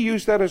see, we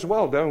use that as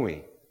well, don't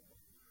we?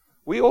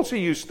 We also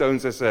use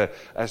stones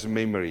as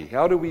memory.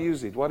 How do we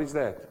use it? What is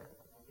that?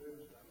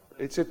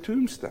 It's a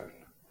tombstone.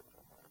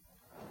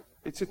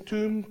 It's a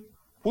tomb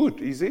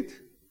wood, is it?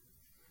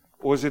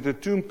 Or is it a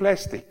tomb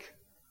plastic?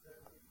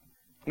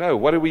 No,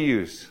 what do we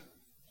use?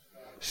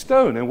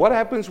 Stone. And what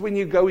happens when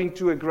you go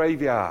into a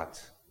graveyard?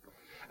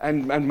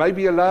 and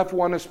maybe a loved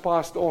one has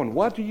passed on.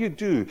 What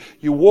do?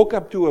 You walk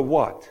up to a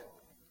what?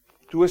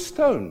 To a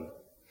stone.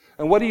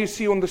 And what do you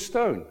see on the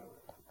stone?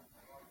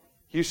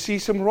 You see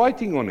some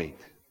writing on it.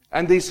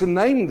 And there's a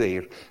name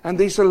there. And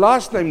there's a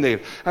last name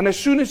there. And as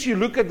soon as you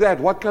look at that,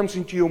 what comes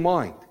into your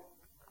mind?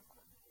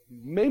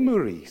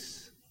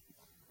 Memories.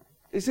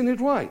 Isn't it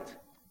right?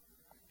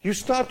 You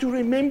start to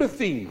remember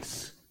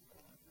things.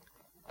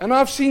 And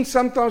I've seen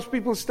sometimes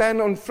people stand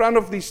in front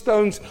of these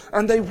stones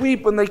and they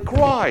weep and they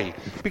cry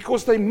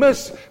because they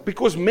miss,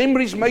 because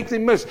memories make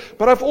them miss.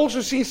 But I've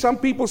also seen some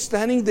people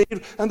standing there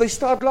and they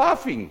start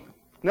laughing.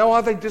 Now,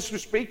 are they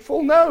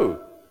disrespectful?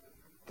 No.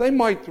 They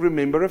might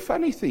remember a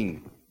funny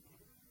thing.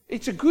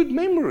 It's a good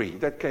memory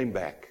that came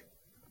back.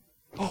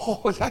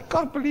 Oh, I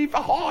can't believe,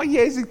 oh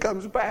yes, it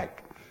comes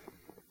back.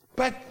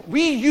 But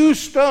we use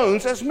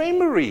stones as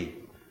memory.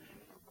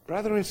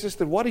 Brother and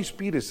sister, what is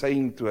Peter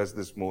saying to us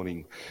this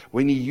morning?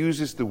 When he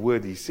uses the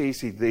word, he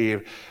says it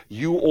there,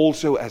 you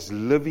also as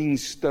living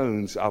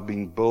stones are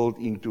being built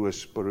into a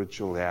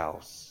spiritual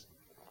house.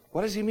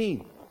 What does he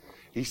mean?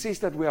 He says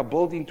that we are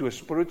built into a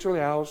spiritual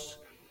house,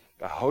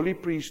 a holy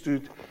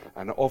priesthood,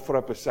 and offer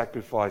up as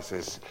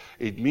sacrifices.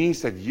 It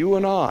means that you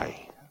and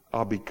I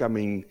are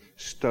becoming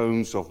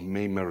stones of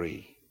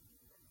memory.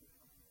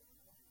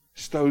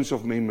 Stones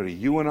of memory,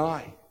 you and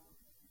I.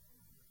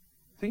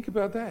 Think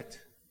about that.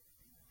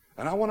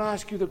 And I want to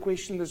ask you the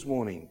question this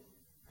morning.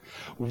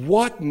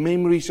 What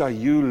memories are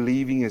you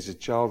leaving as a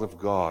child of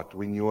God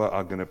when you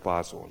are going to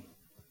pass on?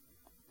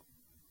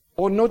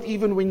 Or not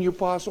even when you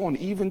pass on,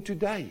 even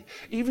today.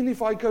 Even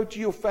if I go to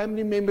your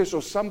family members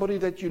or somebody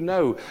that you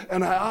know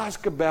and I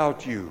ask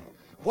about you,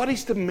 what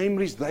is the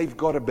memories they've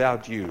got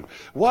about you?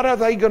 What are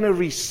they going to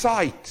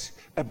recite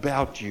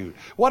about you?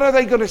 What are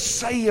they going to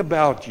say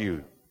about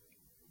you?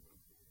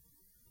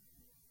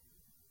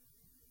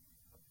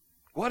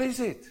 What is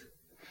it?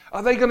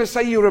 Are they going to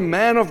say you're a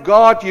man of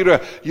God, you're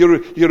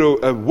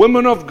a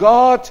woman of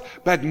God,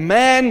 but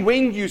man,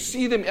 when you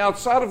see them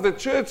outside of the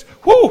church,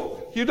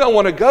 you don't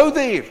want to go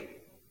there.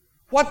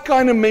 What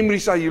kind of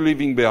memories are you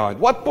leaving behind?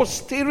 What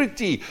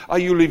posterity are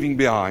you leaving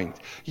behind?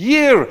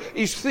 Here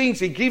is things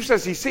He gives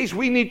us. He says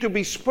we need to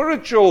be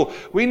spiritual,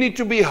 we need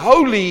to be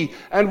holy,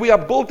 and we are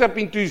built up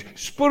into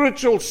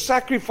spiritual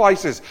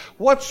sacrifices.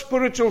 What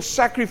spiritual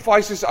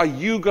sacrifices are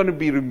you going to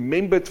be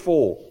remembered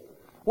for?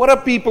 What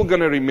are people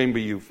going to remember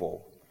you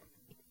for?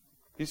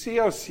 You see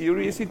how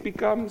serious it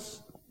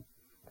becomes?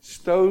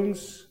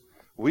 Stones.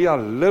 We are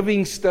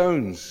living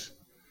stones.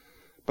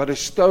 But a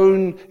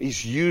stone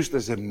is used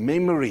as a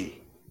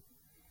memory.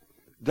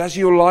 Does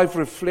your life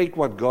reflect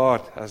what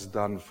God has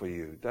done for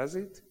you? Does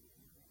it?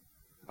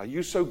 Are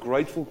you so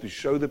grateful to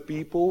show the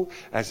people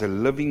as a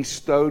living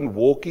stone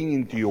walking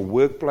into your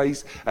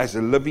workplace, as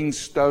a living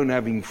stone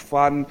having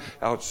fun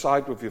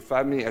outside with your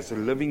family, as a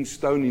living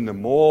stone in the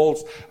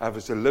malls,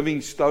 as a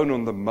living stone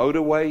on the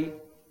motorway?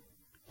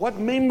 What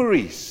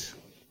memories?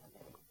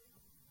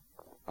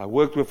 I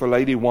worked with a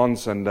lady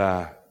once and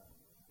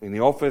in the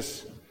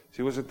office.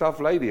 She was a tough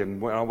lady,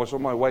 and when I was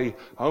on my way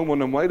home on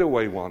the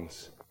motorway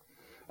once,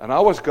 and I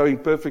was going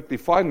perfectly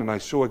fine, and I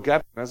saw a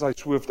gap. And as I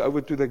swerved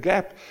over to the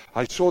gap,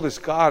 I saw this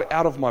car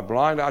out of my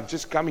blind eye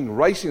just coming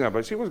racing up,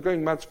 but she was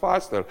going much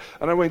faster.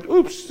 And I went,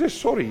 oops,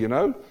 just sorry,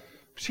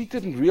 She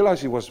didn't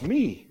realize it was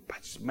me.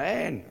 But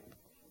man,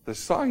 the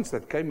signs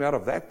that came out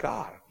of that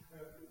car.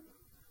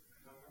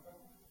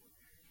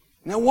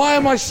 Now, why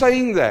am I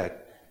saying that?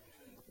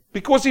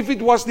 Because if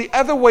it was the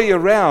other way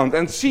around,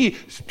 and see,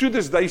 to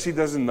this day she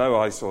doesn't know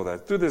I saw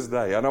that. To this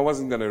day, and I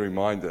wasn't going to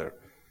remind her.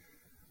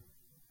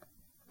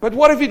 But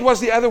what if it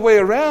was the other way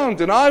around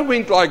and I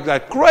went like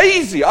that?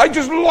 Crazy. I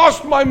just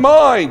lost my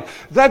mind.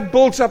 That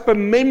builds up a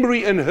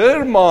memory in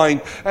her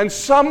mind. And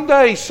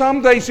someday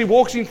she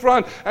walks in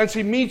front and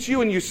she meets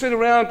you and you sit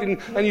around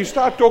and you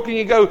start talking.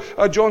 You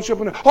go, John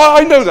Schopenhauer,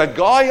 I know that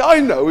guy. I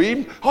know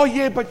him. Oh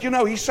yeah, but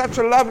he's such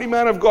a lovely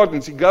man of God.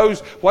 And she goes,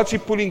 what's she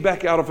pulling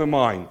back out of her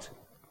mind?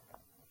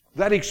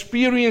 That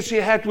experience she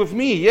had with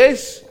me,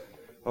 yes?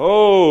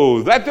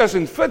 Oh, that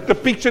doesn't fit. The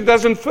picture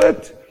doesn't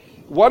fit.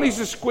 One is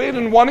a square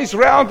and one is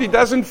round. It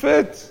doesn't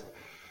fit.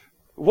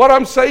 What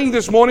I'm saying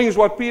this morning is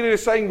what Peter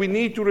is saying. We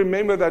need to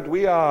remember that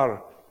we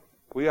are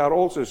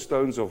also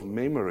stones of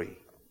memory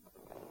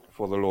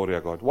for the Lord our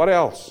God. What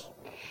else?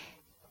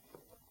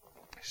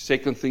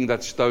 Second thing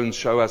that stones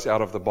show us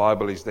out of the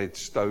Bible is that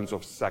stones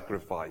of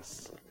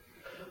sacrifice.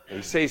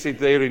 He says it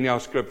there in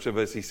our scripture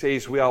verse. He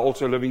says we are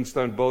also living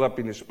stone built up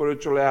in a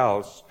spiritual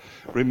house.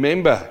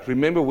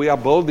 Remember, we are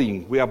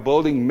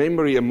building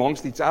memory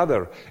amongst each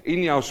other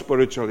in our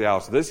spiritual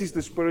house. This is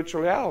the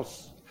spiritual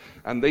house.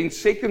 And then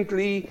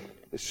secondly,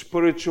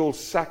 spiritual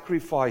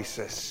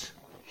sacrifices.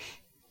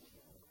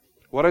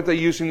 What did they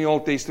use in the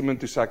Old Testament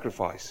to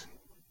sacrifice?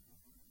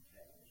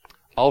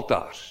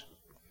 Altars.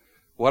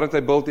 What did they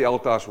build the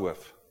altars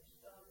with?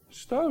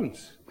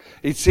 Stones.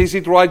 It says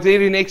it right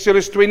there in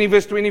Exodus 20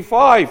 verse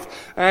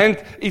 25.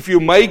 And if you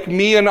make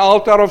me an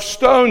altar of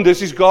stone,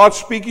 this is God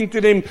speaking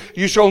to them,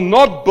 you shall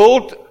not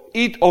build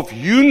it of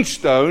hewn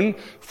stone,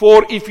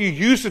 for if you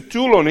use a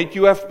tool on it,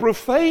 you have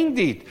profaned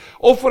it.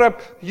 Offer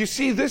up, you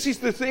see, this is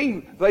the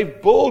thing. They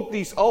built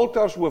these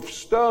altars with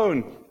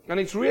stone. And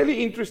it's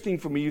really interesting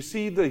for me. You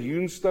see the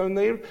hewn stone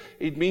there?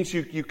 It means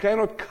you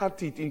cannot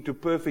cut it into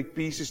perfect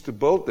pieces to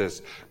build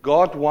this.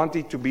 God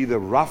wanted to be the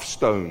rough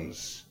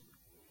stones.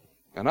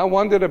 And I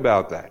wondered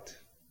about that.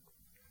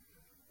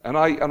 And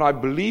I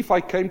believe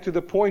I came to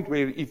the point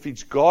where if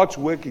it's God's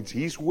work, it's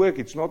His work,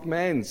 it's not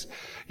man's.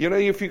 You know,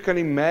 if you can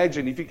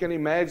imagine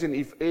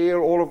if Air,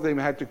 all of them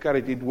had to cut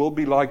it, it will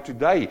be like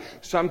today.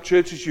 Some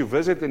churches you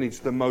visit and it's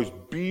the most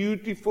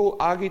beautiful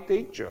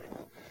architecture.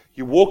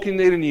 You walk in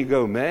there and you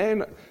go,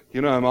 man, you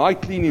know, am I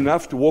clean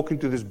enough to walk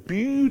into this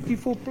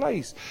beautiful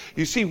place?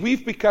 You see,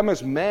 we've become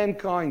as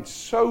mankind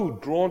so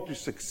drawn to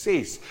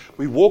success.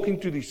 We walk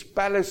into these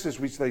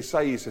palaces, which they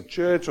say is a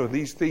church or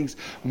these things.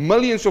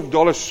 Millions of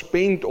dollars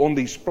spent on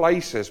these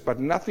places, but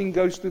nothing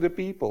goes to the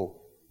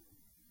people.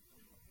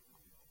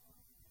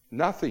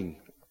 Nothing.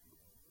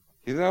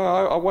 You know,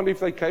 I wonder if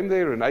they came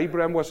there and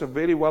Abraham was a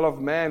very well-off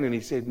man and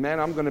he said, man,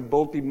 I'm going to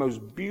build the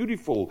most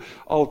beautiful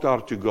altar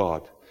to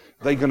God.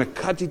 They're going to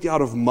cut it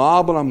out of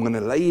marble. I'm going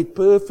to lay it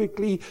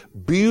perfectly,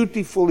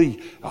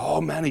 beautifully. Oh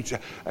man,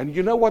 and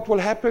you know what will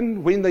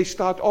happen when they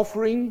start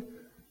offering?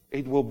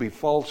 It will be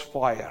false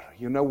fire.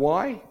 You know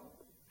why?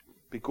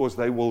 Because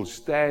they will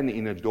stand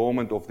in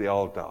adornment of the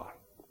altar.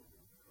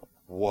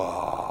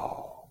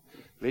 Wow.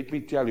 Let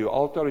me tell you,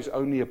 altar is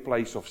only a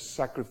place of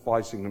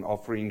sacrificing and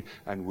offering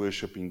and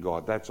worshiping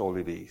God. That's all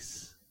it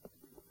is.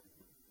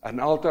 An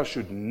altar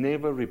should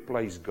never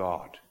replace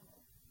God.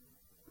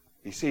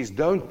 He says,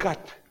 don't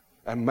cut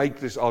and make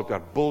this altar.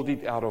 Build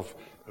it out of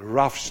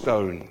rough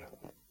stone.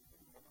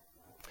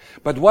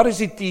 But what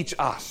does it teach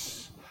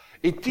us?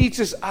 It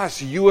teaches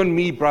us, you and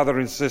me, brother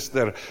and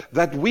sister,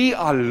 that we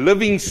are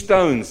living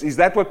stones. Is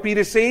that what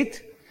Peter said?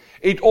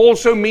 It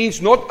also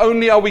means not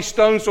only are we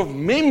stones of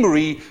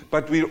memory,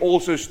 but we're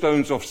also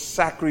stones of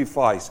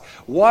sacrifice.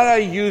 Why are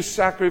you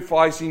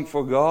sacrificing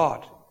for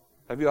God?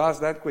 Have you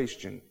asked that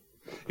question?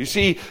 You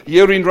see,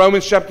 here in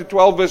Romans chapter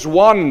 12, verse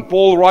 1,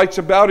 Paul writes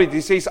about it.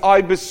 He says,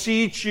 I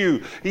beseech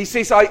you. He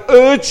says, I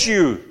urge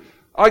you.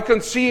 I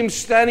can see him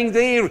standing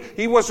there.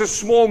 He was a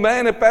small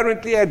man,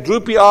 apparently had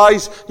droopy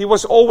eyes. He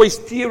was always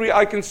teary.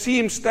 I can see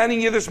him standing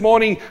here this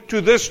morning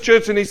to this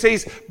church, and he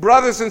says,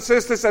 brothers and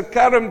sisters at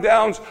Carrum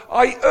Downs,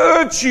 I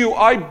urge you,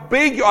 I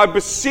beg you, I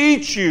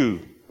beseech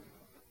you.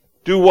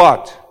 Do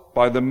what?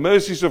 By the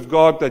mercies of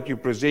God, that you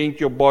present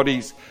your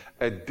bodies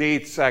a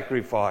dead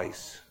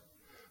sacrifice,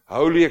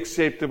 wholly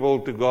acceptable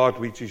to God,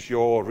 which is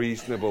your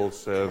reasonable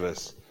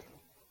service.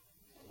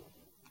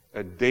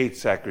 A dead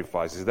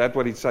sacrifice. Is that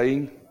what it's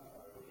saying?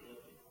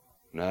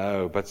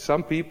 No, but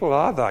some people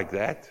are like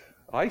that.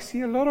 I see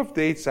a lot of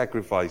dead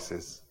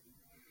sacrifices.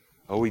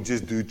 Oh, we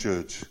just do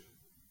church.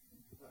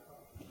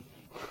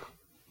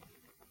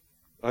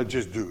 I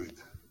just do it.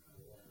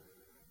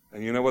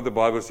 And you know what the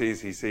Bible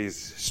says? He says,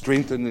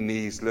 strengthen the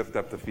knees, lift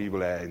up the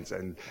feeble hands,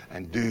 and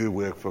do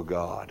work for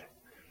God.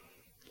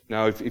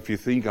 Now, if you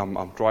think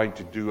I'm trying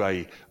to do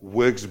a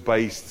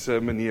works-based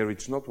sermon here,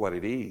 it's not what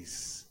it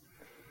is.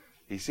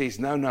 He says,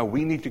 no,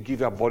 we need to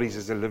give our bodies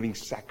as a living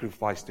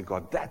sacrifice to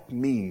God. That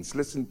means,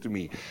 listen to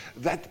me,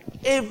 that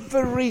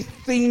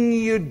everything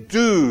you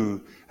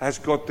do has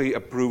got the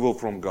approval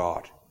from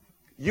God.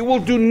 You will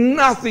do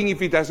nothing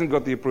if it hasn't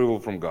got the approval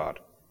from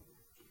God.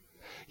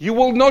 You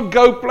will not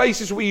go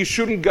places where you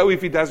shouldn't go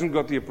if it hasn't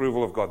got the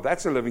approval of God.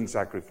 That's a living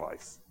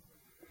sacrifice.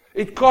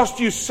 It costs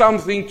you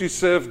something to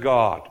serve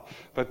God.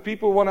 But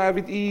people want to have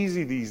it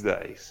easy these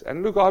days.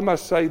 And look, I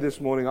must say this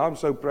morning, I'm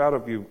so proud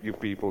of you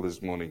people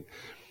this morning.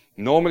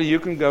 Normally you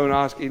can go and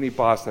ask any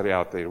pastor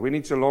out there. When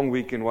it's a long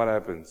weekend, what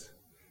happens?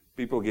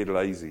 People get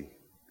lazy.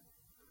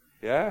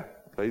 Yeah?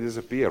 They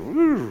disappear.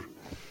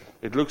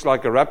 It looks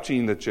like a rapture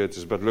in the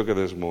churches, but look at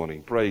this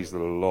morning. Praise the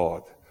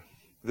Lord.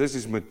 This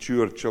is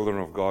mature children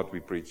of God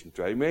we're preaching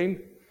to.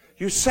 Amen?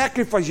 You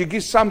sacrifice, you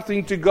give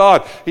something to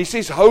God. He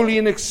says, holy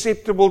and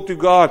acceptable to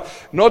God.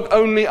 Not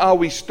only are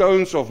we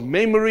stones of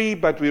memory,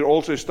 but we're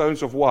also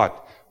stones of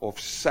what? Of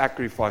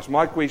sacrifice.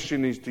 My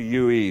question is to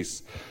you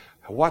is,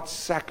 what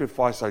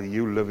sacrifice are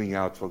you living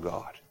out for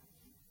God?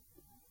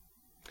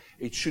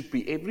 It should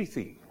be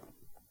everything.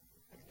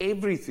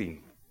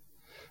 Everything.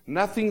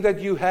 Nothing that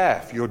you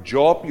have. Your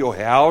job, your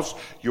house,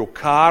 your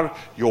car,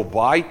 your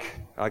bike.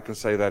 I can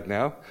say that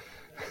now.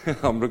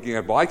 I'm looking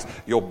at bikes.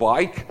 Your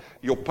bike,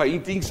 your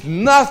paintings,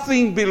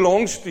 nothing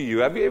belongs to you.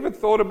 Have you ever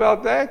thought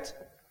about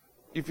that?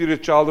 If you're a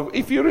child of,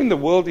 if you're in the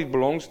world, it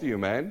belongs to you,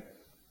 man.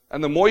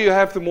 And the more you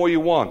have, the more you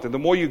want. And the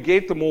more you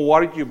get, the more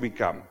worried you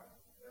become.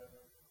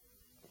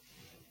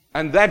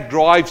 And that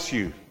drives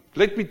you.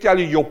 Let me tell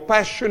you, your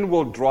passion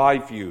will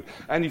drive you.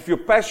 And if your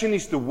passion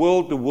is the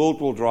world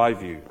will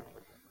drive you.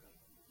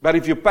 But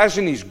if your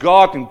passion is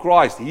God and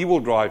Christ, He will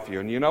drive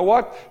you. And you know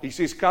what? He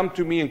says, come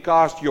to me and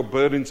cast your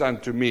burdens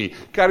unto me.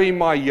 Carry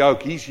my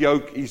yoke. His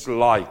yoke is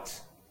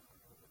light.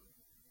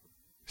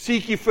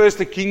 Seek ye first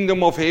the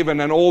kingdom of heaven,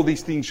 and all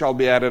these things shall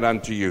be added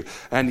unto you.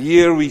 And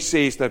here he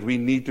says that we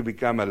need to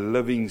become a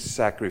living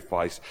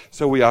sacrifice.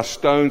 So we are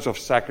stones of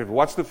sacrifice.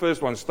 What's the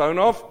first one? Stone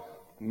of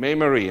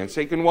memory. And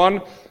second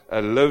one,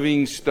 a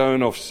living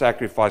stone of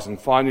sacrifice. And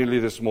finally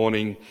this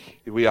morning,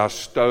 we are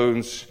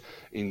stones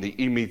in the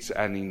image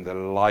and in the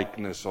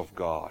likeness of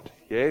God.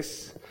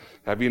 Yes?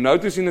 Have you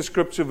noticed in the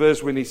scripture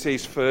verse when he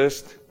says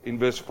first, in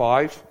verse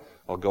 5,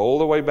 I'll go all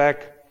the way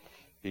back.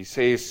 He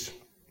says,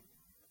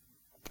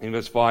 in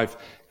verse 5,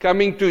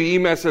 coming to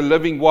him as a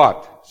living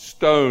what?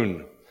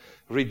 Stone.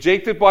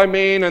 Rejected by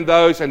men and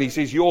those, and he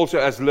says, you also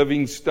as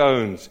living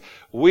stones.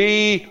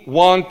 We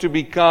want to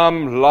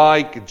become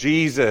like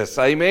Jesus.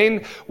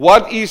 Amen?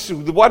 What is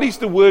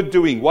the word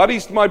doing? What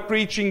is my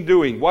preaching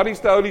doing? What is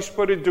the Holy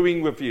Spirit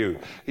doing with you?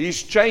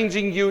 He's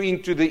changing you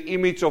into the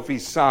image of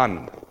His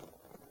Son.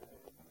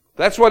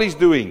 That's what He's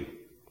doing.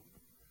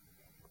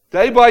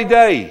 Day by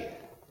day.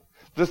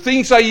 The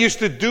things I used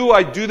to do,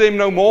 I do them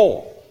no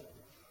more.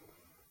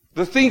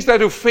 The things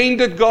that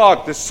offended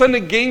God, the sin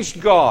against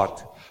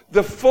God,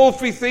 the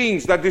filthy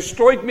things that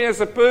destroyed me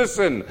as a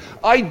person,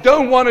 I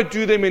don't want to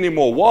do them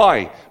anymore.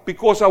 Why?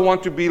 Because I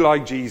want to be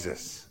like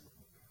Jesus.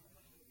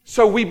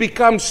 So we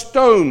become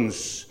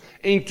stones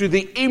into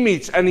the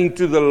image and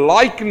into the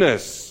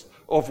likeness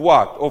of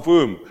what? Of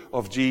whom?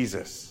 Of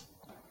Jesus.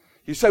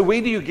 You say,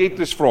 where do you get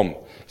this from?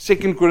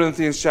 2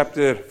 Corinthians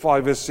chapter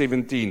 5 verse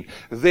 17.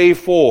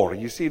 Therefore,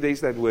 you see there's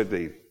that word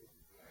there.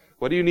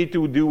 What do you need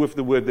to do with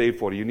the word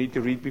therefore? You need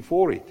to read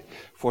before it.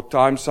 For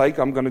time's sake,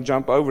 I'm going to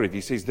jump over it.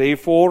 He says,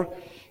 therefore,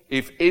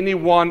 if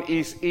anyone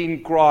is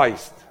in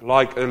Christ,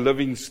 like a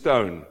living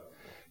stone,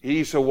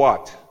 he is a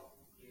what?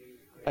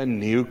 A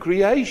new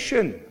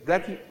creation.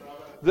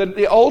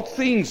 The old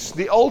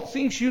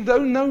things you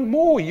don't know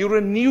more. You're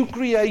a new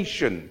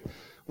creation.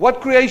 What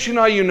creation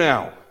are you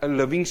now? A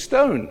living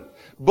stone.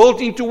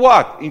 Built into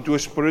what? Into a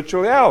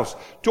spiritual house.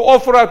 To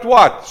offer out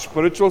what?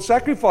 Spiritual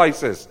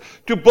sacrifices.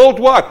 To build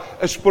what?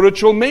 A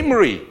spiritual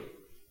memory.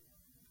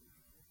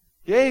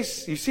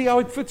 Yes, you see how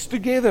it fits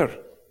together.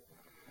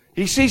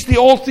 He says the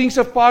old things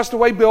have passed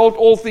away, behold,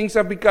 all things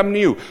have become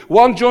new.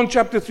 1 John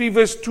chapter 3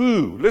 verse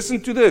 2. Listen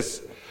to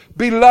this.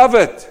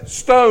 Beloved,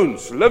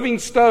 stones, living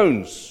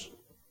stones.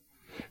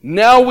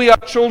 Now we are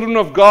children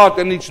of God,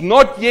 and it's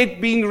not yet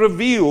been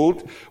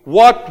revealed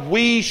what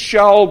we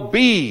shall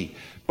be.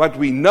 But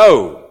we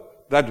know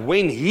that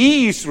when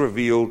He is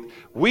revealed,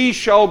 we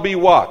shall be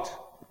what?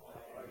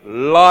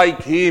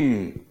 Like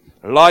Him.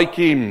 Like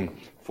Him.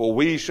 For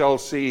we shall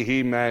see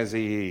Him as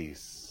He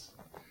is.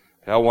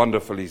 How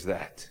wonderful is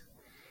that?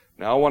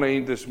 Now I want to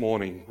end this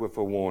morning with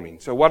a warning.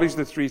 So what is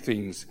the three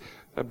things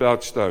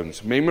about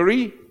stones?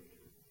 Memory,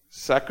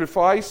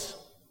 sacrifice,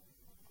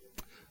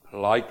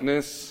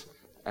 likeness,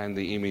 and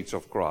the image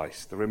of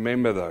Christ.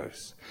 Remember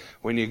those.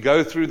 When you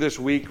go through this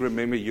week,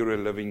 remember you're a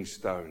living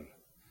stone.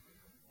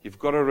 You've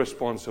got a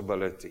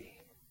responsibility.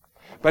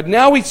 But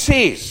now it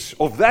says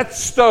of that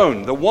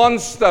stone, the one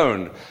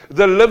stone,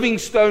 the living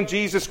stone,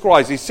 Jesus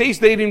Christ. It says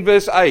there in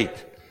verse 8,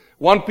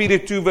 1 Peter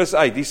 2 verse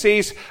 8. He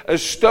says, a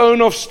stone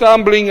of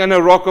stumbling and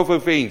a rock of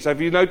offense.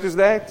 Have you noticed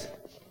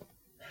that?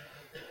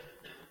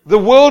 The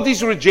world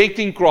is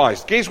rejecting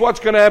Christ. Guess what's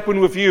going to happen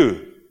with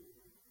you?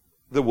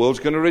 The world's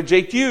going to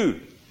reject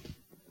you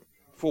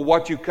for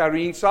what you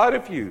carry inside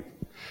of you.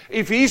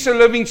 If He's a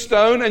living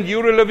stone and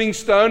you're a living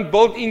stone,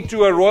 built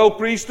into a royal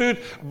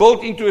priesthood,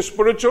 built into a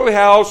spiritual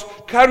house,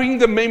 carrying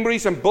the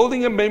memories and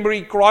building a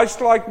memory,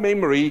 Christ-like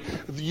memory,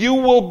 you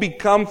will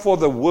become for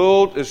the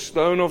world a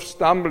stone of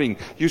stumbling.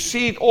 You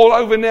see it all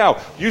over now.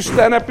 You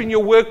stand up in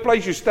your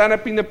workplace, you stand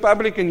up in the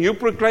public, and you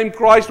proclaim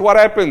Christ, what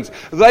happens?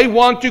 They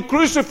want to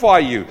crucify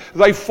you.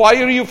 They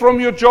fire you from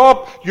your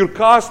job. You're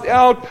cast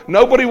out.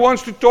 Nobody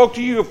wants to talk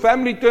to you. Your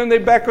family turn their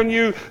back on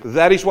you.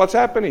 That is what's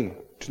happening.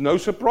 It's no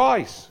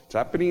surprise. It's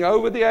happening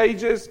over the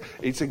ages.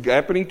 It's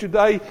happening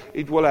today.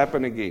 It will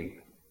happen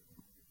again.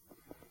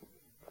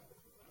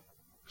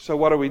 So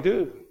what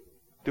do?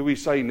 Do we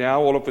say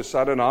now all of a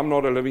sudden I'm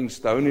not a living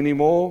stone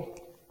anymore?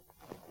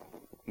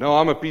 No,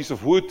 I'm a piece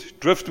of wood,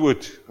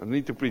 driftwood. I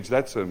need to preach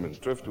that sermon,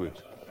 driftwood.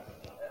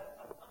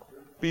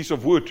 Piece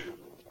of wood.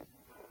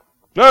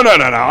 No.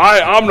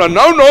 I'm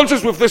no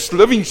nonsense with this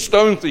living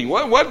stone thing.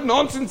 What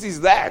nonsense is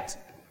that?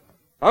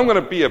 I'm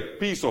going to be a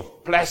piece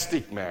of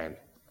plastic, man.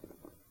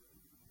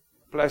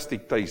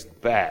 Plastic tastes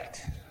bad.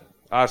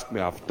 Ask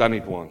me, I've done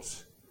it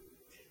once.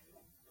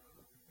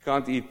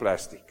 Can't eat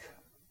plastic.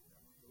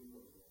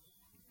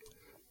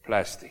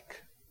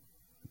 Plastic.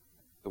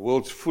 The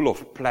world's full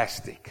of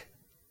plastic.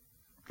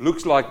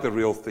 Looks like the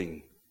real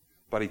thing,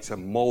 but it's a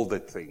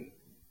molded thing.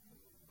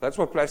 That's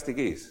what plastic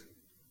is.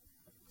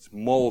 It's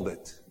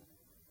molded.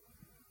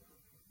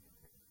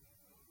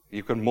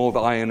 You can mold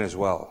iron as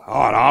well.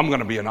 Oh, no, I'm going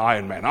to be an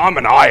iron man. I'm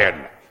an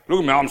iron. Look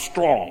at me, I'm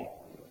strong.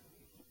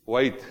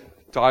 Wait.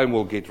 Time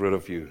will get rid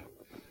of you.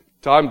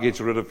 Time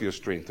gets rid of your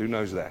strength. Who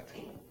knows that?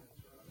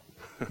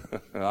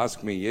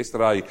 Ask me.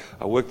 Yesterday,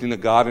 I worked in the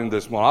garden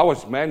this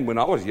morning. When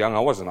I was young, I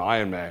was an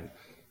iron man.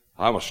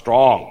 I was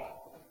strong.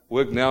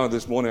 Work now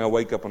this morning, I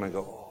wake up and I go,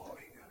 oh,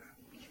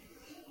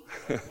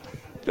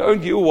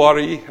 Don't you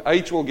worry.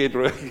 Age will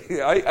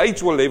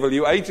age will level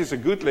you. Age is a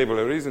good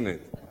leveler, isn't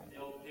it?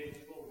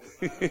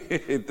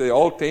 The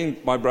old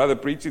tent, my brother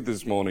preached it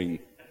this morning.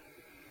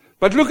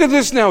 But look at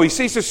this now. He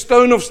says a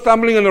stone of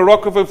stumbling and a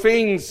rock of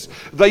offense.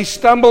 They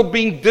stumble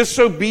being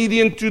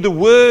disobedient to the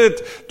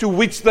word to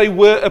which they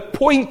were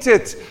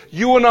appointed.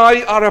 You and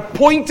I are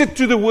appointed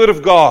to the word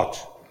of God.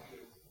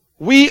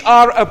 We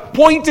are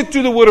appointed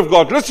to the Word of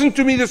God. Listen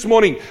to me this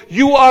morning.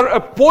 You are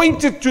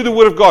appointed to the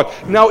Word of God.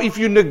 Now, if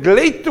you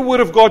neglect the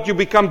Word of God, you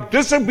become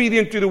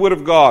disobedient to the Word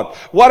of God.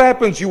 What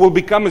happens? You will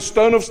become a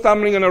stone of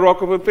stumbling and a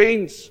rock of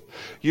offense.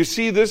 You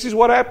see, this is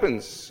what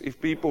happens if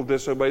people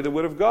disobey the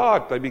Word of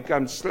God. They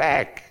become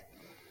slack,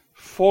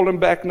 fallen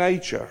back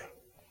nature.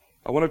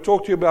 I want to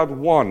talk to you about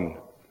one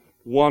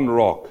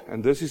rock.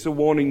 And this is a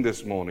warning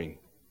this morning.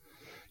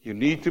 You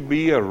need to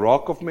be a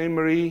rock of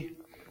memory,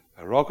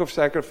 a rock of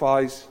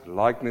sacrifice,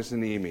 likeness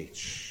and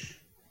image.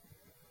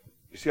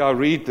 You see, I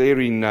read there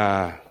in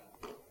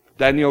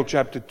Daniel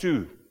chapter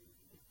 2.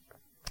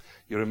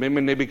 You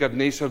remember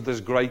Nebuchadnezzar, this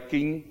great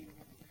king?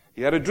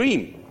 He had a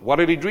dream. What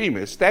did he dream?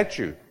 A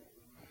statue.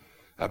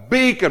 A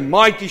big and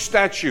mighty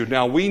statue.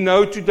 Now we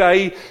know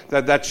today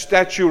that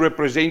statue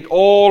represents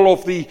all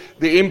of the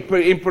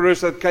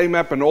emperors that came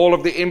up and all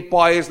of the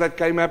empires that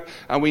came up.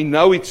 And we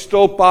know it's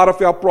still part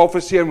of our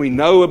prophecy, and we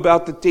know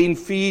about the 10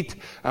 feet.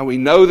 And we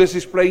know this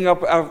is playing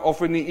up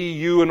off in the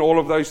EU and all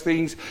of those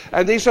things.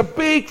 And there's a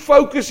big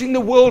focus in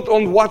the world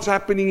on what's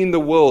happening in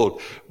the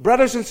world.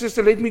 Brothers and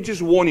sisters, let me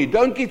just warn you.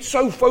 Don't get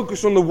so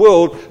focused on the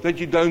world that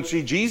you don't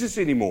see Jesus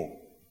anymore.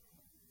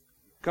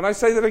 Can I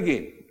say that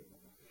again?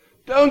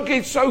 Don't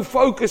get so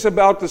focused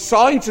about the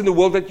signs in the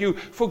world that you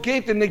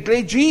forget and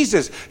neglect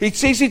Jesus. It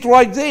says it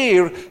right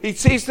there. It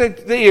says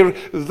that there,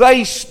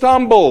 they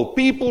stumble.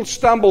 People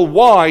stumble.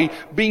 Why?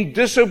 Being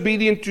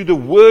disobedient to the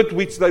word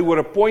which they were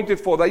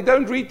appointed for. They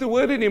don't read the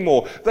word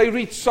anymore. They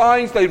read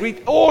signs. They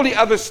read all the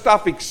other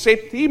stuff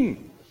except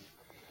Him.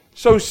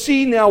 So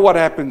see now what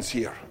happens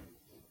here.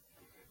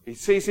 It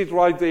says it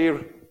right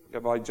there.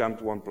 Have I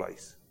jumped one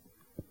place?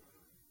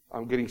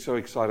 I'm getting so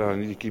excited I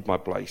need to keep my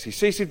place. He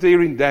says it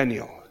there in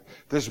Daniel.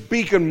 This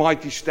big and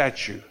mighty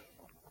statue.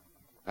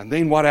 And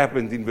then what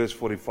happened in verse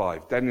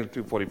 45? Daniel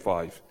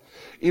 2:45.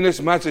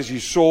 Inasmuch as you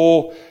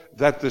saw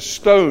that the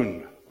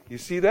stone, you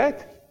see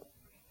that?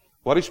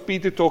 What is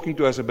Peter talking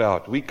to us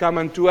about? We come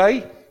unto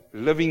a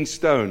living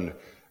stone.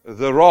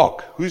 The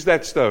rock. Who's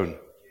that stone?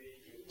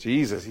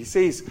 Jesus. He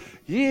says,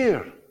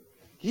 here,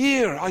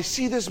 I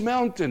see this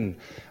mountain.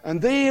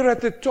 And there at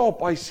the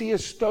top, I see a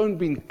stone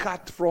being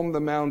cut from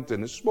the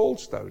mountain. A small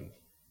stone.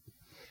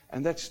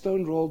 And that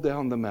stone rolled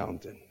down the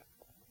mountain.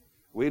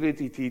 Where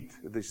did it hit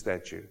the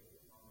statue?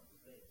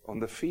 On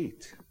the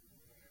feet.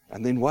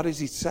 And then what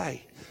does it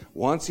say?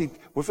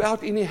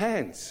 Without any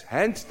hands.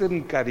 Hands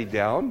didn't cut it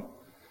down.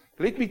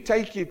 Let me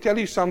tell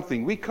you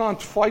something. We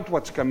can't fight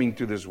what's coming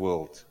to this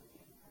world.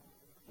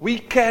 We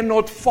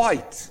cannot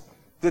fight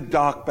the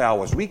dark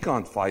powers. We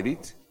can't fight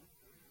it.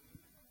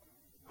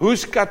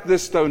 Who's cut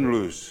this stone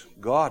loose?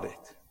 God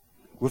it.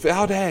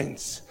 Without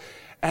hands.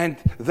 And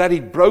that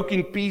it broke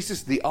in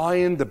pieces the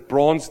iron, the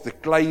bronze, the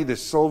clay, the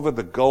silver,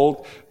 the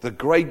gold. The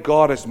great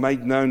God has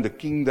made known the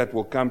king that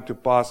will come to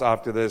pass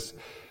after this.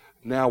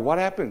 Now what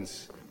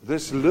happens?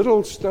 This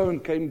little stone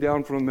came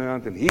down from the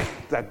mountain, hit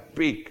that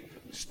big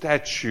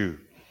statue,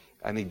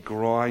 and he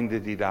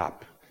grinded it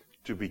up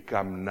to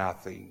become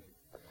nothing.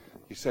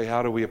 You say,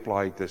 how do we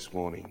apply it this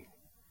morning?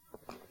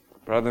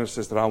 Brother and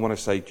sister, I want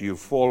to say to you,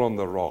 fall on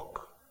the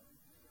rock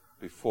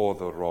before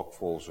the rock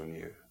falls on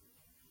you.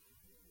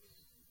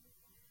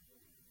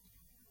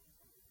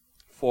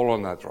 Fall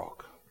on that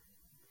rock.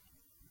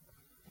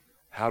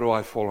 How do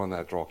I fall on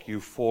that rock?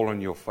 You fall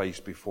on your face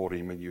before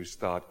Him and you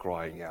start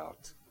crying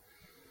out.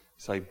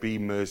 Say, be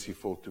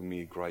merciful to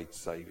me, great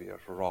Savior,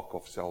 rock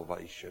of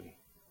salvation.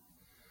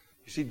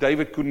 You see,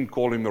 David couldn't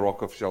call Him the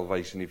rock of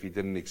salvation if he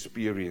didn't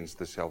experience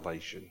the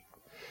salvation.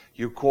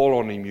 You call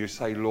on Him, you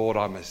say, Lord,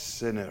 I'm a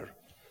sinner.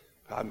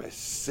 I'm a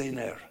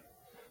sinner.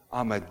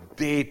 I'm a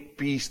dead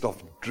piece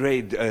of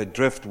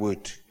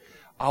driftwood.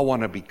 I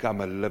want to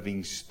become a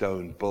living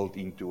stone built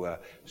into a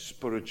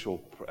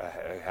spiritual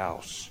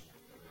house.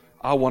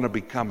 I want to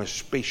become a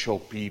special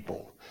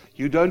people.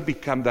 You don't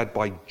become that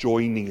by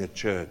joining a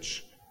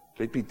church.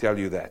 Let me tell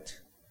you that.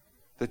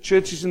 The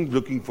church isn't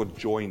looking for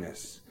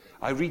joiners.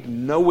 I read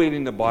nowhere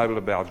in the Bible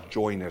about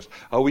joiners.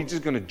 Oh, we're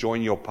just going to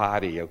join your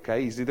party,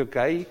 okay? Is it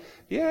okay?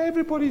 Yeah,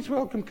 everybody's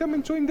welcome. Come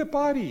and join the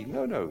party.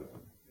 No.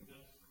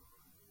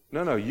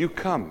 You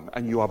come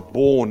and you are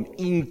born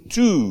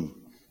into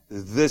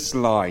this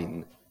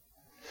line.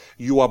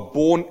 You are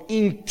born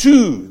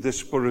into the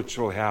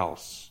spiritual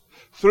house.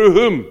 Through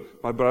whom,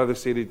 my brother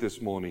said it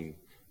this morning,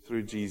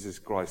 through Jesus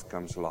Christ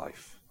comes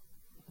life.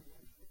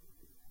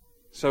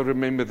 So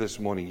remember this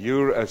morning,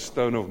 you're a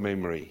stone of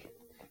memory.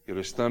 You're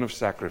a stone of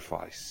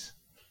sacrifice.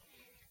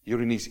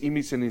 You're in His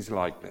image and His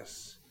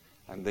likeness.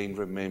 And then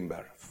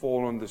remember,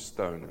 fall on the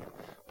stone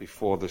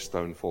before the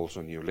stone falls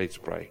on you. Let's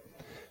pray.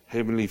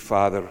 Heavenly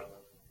Father,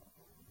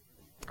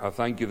 I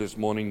thank you this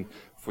morning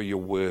for your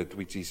word,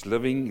 which is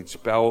living, it's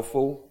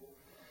powerful,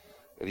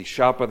 it is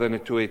sharper than a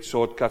two-edged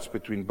sword, cuts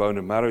between bone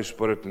and marrow,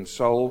 spirit and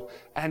soul,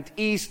 and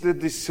is the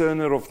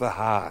discerner of the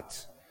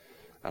heart.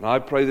 And I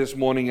pray this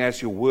morning,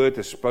 as your word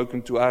has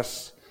spoken to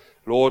us,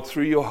 Lord,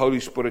 through your Holy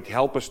Spirit,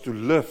 help us to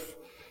live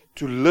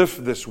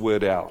this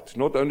word out.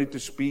 Not only to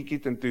speak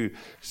it and to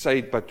say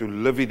it, but to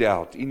live it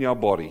out in our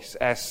bodies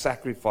as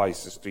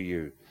sacrifices to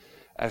you,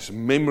 as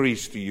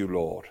memories to you,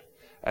 Lord.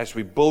 As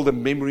we build a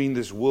memory in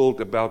this world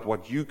about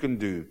what you can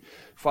do.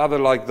 Father,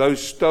 like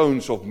those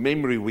stones of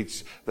memory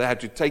which they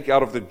had to take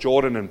out of the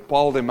Jordan and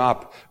pile them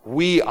up,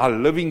 we are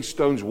living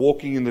stones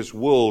walking in this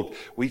world,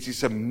 which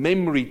is a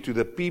memory to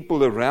the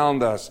people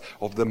around us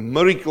of the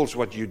miracles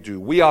what you do.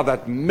 We are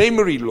that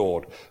memory,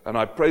 Lord. And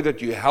I pray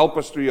that you help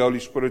us through your Holy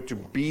Spirit to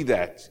be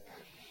that.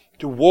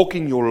 To walk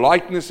in your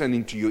likeness and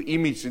into your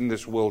image in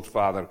this world,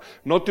 Father.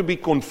 Not to be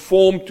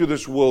conformed to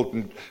this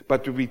world,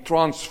 but to be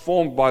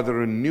transformed by the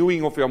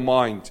renewing of your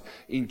mind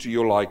into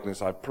your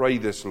likeness. I pray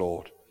this,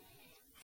 Lord.